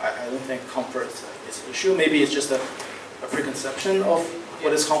 So I don't think comfort is an issue. Maybe it's just a preconception of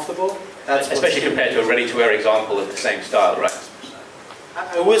what is comfortable. Especially compared to a ready-to-wear example of the same style, right?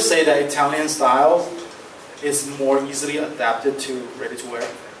 I would say that Italian style is more easily adapted to ready-to-wear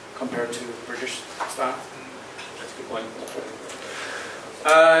compared to British style. That's a good point.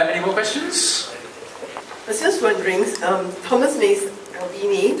 Any more questions? I was just wondering, Thomas Mason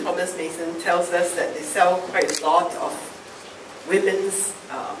tells us that they sell quite a lot of women's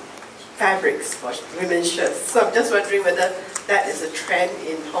fabrics for women's shirts. So I'm just wondering whether that is a trend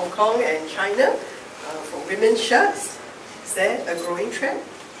in Hong Kong and China for women's shirts. Is that a growing trend?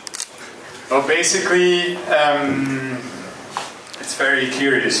 Well, basically, it's very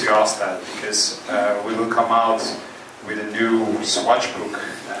curious you ask that, because we will come out with a new swatch book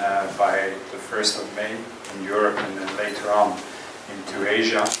by the 1st of May in Europe and then later on into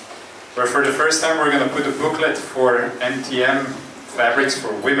Asia, where for the first time we're going to put a booklet for MTM fabrics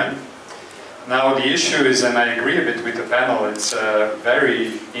for women. Now the issue is, and I agree a bit with the panel, it's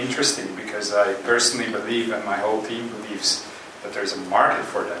very interesting because I personally believe, and my whole team believes, that there's a market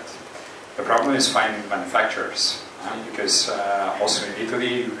for that. The problem is finding manufacturers, because also in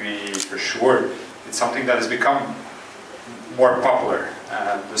Italy, for sure, it's something that has become more popular.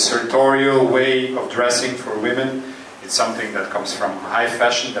 The sartorial way of dressing for women, it's something that comes from high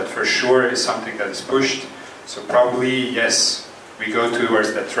fashion, that for sure is something that is pushed. So probably, yes, we go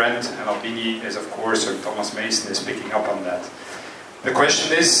towards that trend, and Albini is, of course, or Thomas Mason is picking up on that. The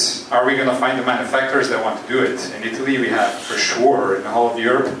question is, are we going to find the manufacturers that want to do it? In Italy, we have, for sure, in the whole of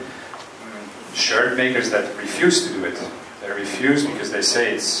Europe, shirt makers that refuse to do it. They refuse because they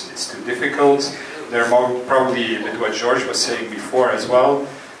say it's too difficult. They're more probably, a bit what George was saying before as well,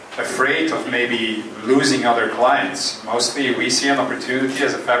 afraid of maybe losing other clients. Mostly we see an opportunity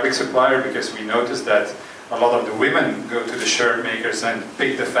as a fabric supplier because we notice that a lot of the women go to the shirt makers and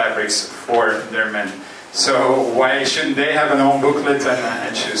pick the fabrics for their men. So why shouldn't they have an own booklet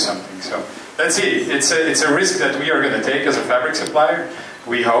and choose something? So let's see. It's a risk that we are going to take as a fabric supplier.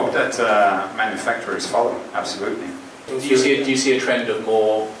 We hope that manufacturers follow. Absolutely. Do you see a trend of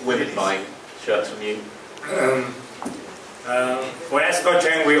more women buying shirts from you? For Ascot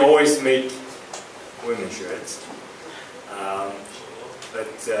Chang, we always make women's shirts.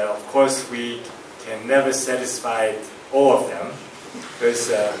 But of course, we can never satisfy all of them. Because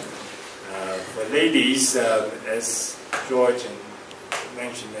for ladies, as George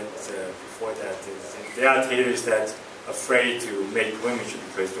mentioned it before that, there are tailors that are afraid to make women's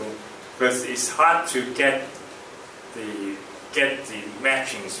shirts because it's hard to get the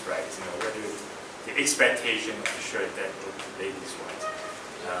matchings right. You know, whether the expectation of the shirt that the ladies want.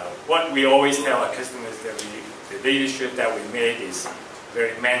 What we always tell our customers that the ladies shirt that we made is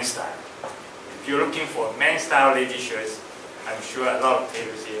very man style. If you're looking for man style lady shirts, I'm sure a lot of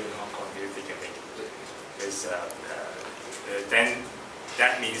tailors here in Hong Kong they can make it. Because then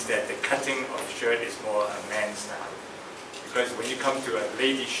that means that the cutting of the shirt is more a man style. Because when you come to a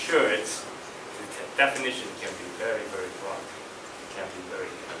lady shirt, the definition can be very, very broad. It can be very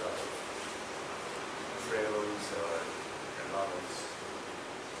a lot of frills or a lot of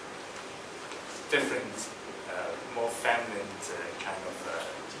different, more feminine kind of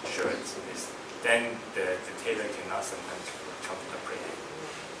shirts. Then the tailor cannot sometimes appropriate it.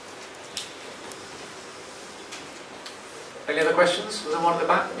 Any other questions? Was there one at the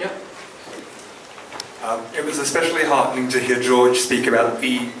back? Yeah. It was especially heartening to hear George speak about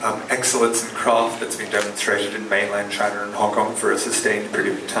the excellence in craft that's been demonstrated in mainland China and Hong Kong for a sustained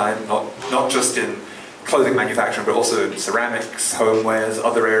period of time, not just in clothing manufacturing, but also in ceramics, homewares,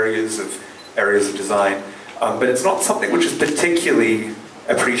 other areas of areas of design, but it's not something which is particularly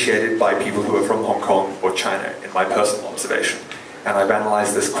appreciated by people who are from Hong Kong or China, in my personal observation. And I've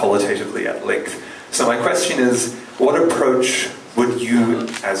analysed this qualitatively at length. So my question is, what approach would you,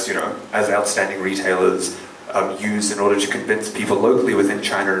 as outstanding retailers, use in order to convince people locally within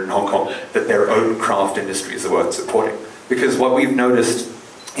China and Hong Kong that their own craft industries are worth supporting? Because what we've noticed,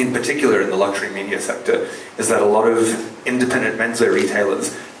 in particular in the luxury media sector, is that a lot of independent menswear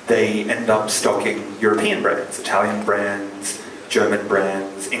retailers, they end up stocking European brands, Italian brands, German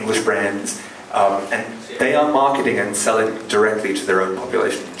brands, English brands, and they are marketing and selling directly to their own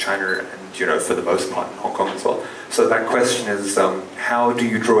population in China and, for the most part in Hong Kong as well. So that question is, how do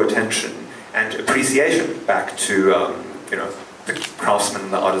you draw attention and appreciation back to, the craftsmen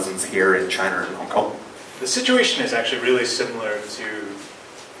and the artisans here in China and Hong Kong? The situation is actually really similar to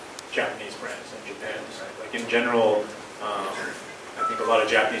Japanese brands in Japan. Right? Like in general, I think a lot of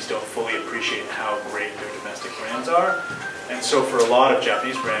Japanese don't fully appreciate how great their domestic brands are. And so for a lot of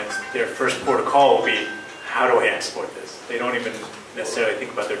Japanese brands, their first port of call will be, how do I export this? They don't even necessarily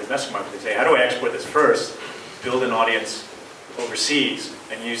think about their domestic market. They say, how do I export this first, build an audience overseas,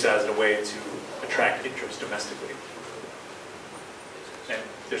 and use that as a way to attract interest domestically? And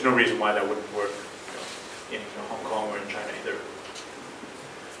there's no reason why that wouldn't work in Hong Kong or in China either.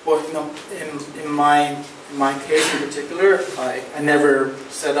 Well, in my case in particular, I never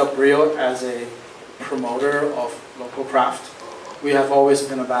set up Brio as a promoter of local craft. We have always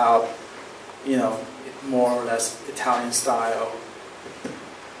been about, more or less Italian style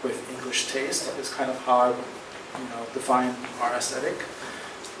with English taste. That is kind of how I, define our aesthetic.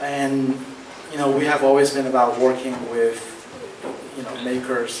 And, we have always been about working with,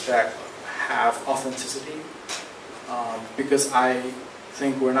 makers that have authenticity. Because I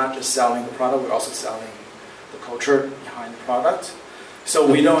think we're not just selling the product, we're also selling the culture behind the product.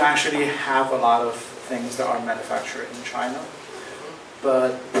 So we don't actually have a lot of things that are manufactured in China.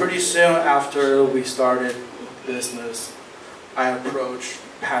 But pretty soon after we started business, I approached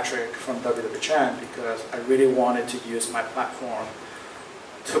Patrick from Chang because I really wanted to use my platform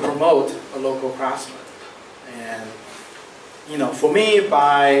to promote a local craftsman. And, for me,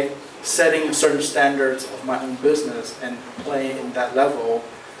 by setting certain standards of my own business and playing in that level,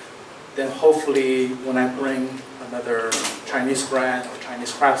 then hopefully when I bring another Chinese brand or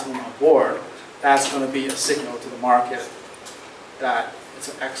Chinese craftsman on board, that's going to be a signal to the market that it's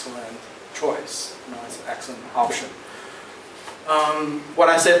an excellent choice, it's an excellent option. What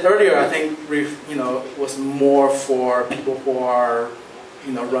I said earlier, I think, was more for people who are,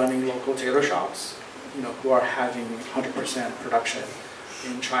 running local tailor shops, who are having 100% production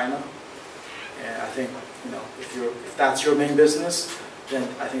in China. And I think, if that's your main business, then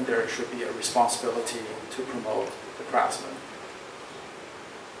I think there should be a responsibility to promote the craftsman.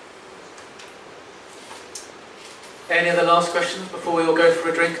 Any other last questions before we all go for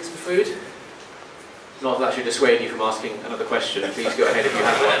a drink and some food? Not that actually dissuade you from asking another question. Please go ahead if you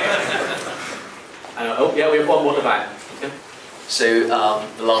have one. Yeah, we have one more at the back. Okay. So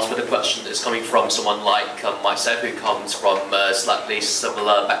the last bit of question is coming from someone like myself, who comes from a slightly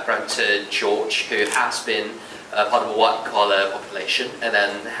similar background to George, who has been part of a white-collar population, and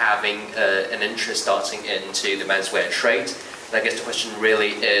then having an interest starting into the menswear trade. And I guess the question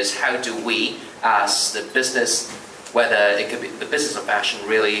really is, how do we, as the business, whether it could be the business of fashion,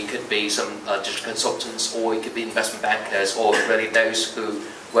 really it could be some digital consultants, or it could be investment bankers, or really those who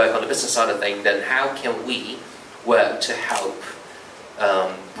work on the business side of things, then how can we work to help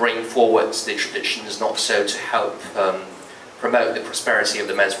bring forward the traditions, not so to help promote the prosperity of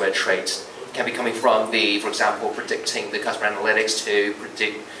the menswear trade? Can be coming from for example, predicting the customer analytics to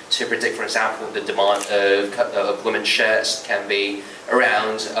predict, for example, the demand of women's shirts. Can be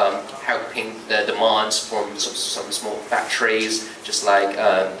around helping the demands from some small factories, just like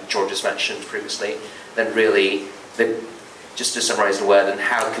George has mentioned previously. Then really, just to summarize the word, and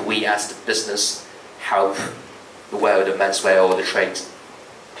how can we as the business help the world of menswear or the trade?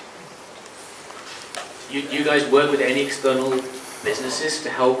 You guys work with any external businesses to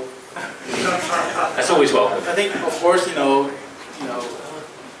help? That's always welcome. I think, of course,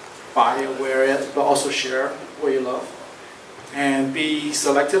 buy, wear it, but also share what you love, and be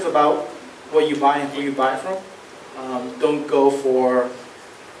selective about what you buy and who you buy from. Don't go for,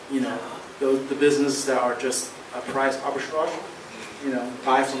 the businesses that are just a price arbitrage.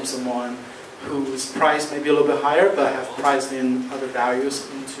 Buy from someone whose price may be a little bit higher, but have priced in other values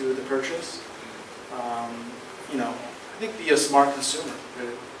into the purchase. I think be a smart consumer.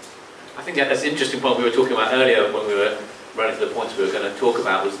 Really. I think that's an interesting point we were talking about earlier when we were running to the points we were going to talk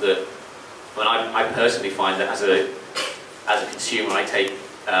about, was that I personally find that as a consumer, I take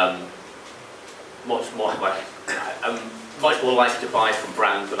much more like I'm much more likely to buy from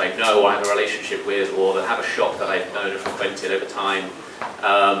brands that I know or have a relationship with, or that have a shop that I've known and frequented over time.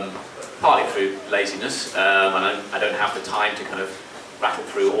 Partly through laziness, and I don't have the time to kind of rattle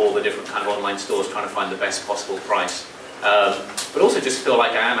through all the different kind of online stores trying to find the best possible price. But also just feel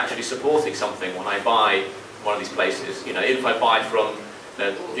like I am actually supporting something when I buy one of these places. You know, if I buy from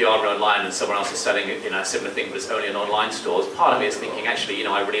the Armoury online and someone else is selling a similar thing but it's only an online store, part of me is thinking actually, you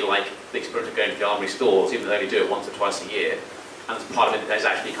know, I really like the experience of going to the Armoury stores, even though they only do it once or twice a year. And part of it is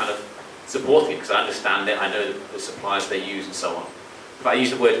actually kind of supporting it because I understand it, I know the suppliers they use and so on. But I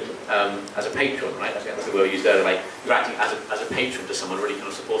use the word as a patron, right? I think that's the word I used earlier. Like you're acting as a patron to someone, really kind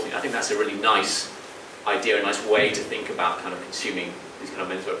of supporting it. I think that's a really nice idea, a nice way to think about kind of consuming these kind of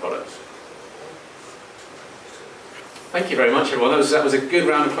menswear products. Thank you very much, everyone. That was a good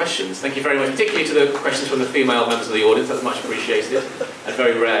round of questions. Thank you very much, particularly to the questions from the female members of the audience. That's much appreciated and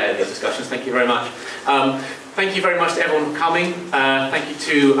very rare in these discussions. Thank you very much. Thank you very much to everyone for coming. Thank you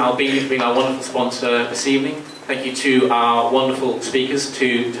to Albini for being our wonderful sponsor this evening. Thank you to our wonderful speakers,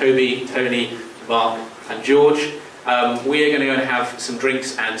 to Toby, Tony, Mark and George. We are going to go and have some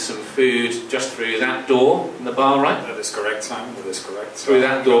drinks and some food just through that door in the bar, right? That is correct, Simon. That is correct. Through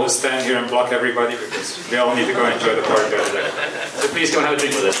that door. We'll stand here and block everybody because we all need to go enjoy the party. So please go and have a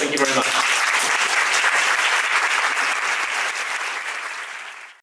drink with us. Thank you very much.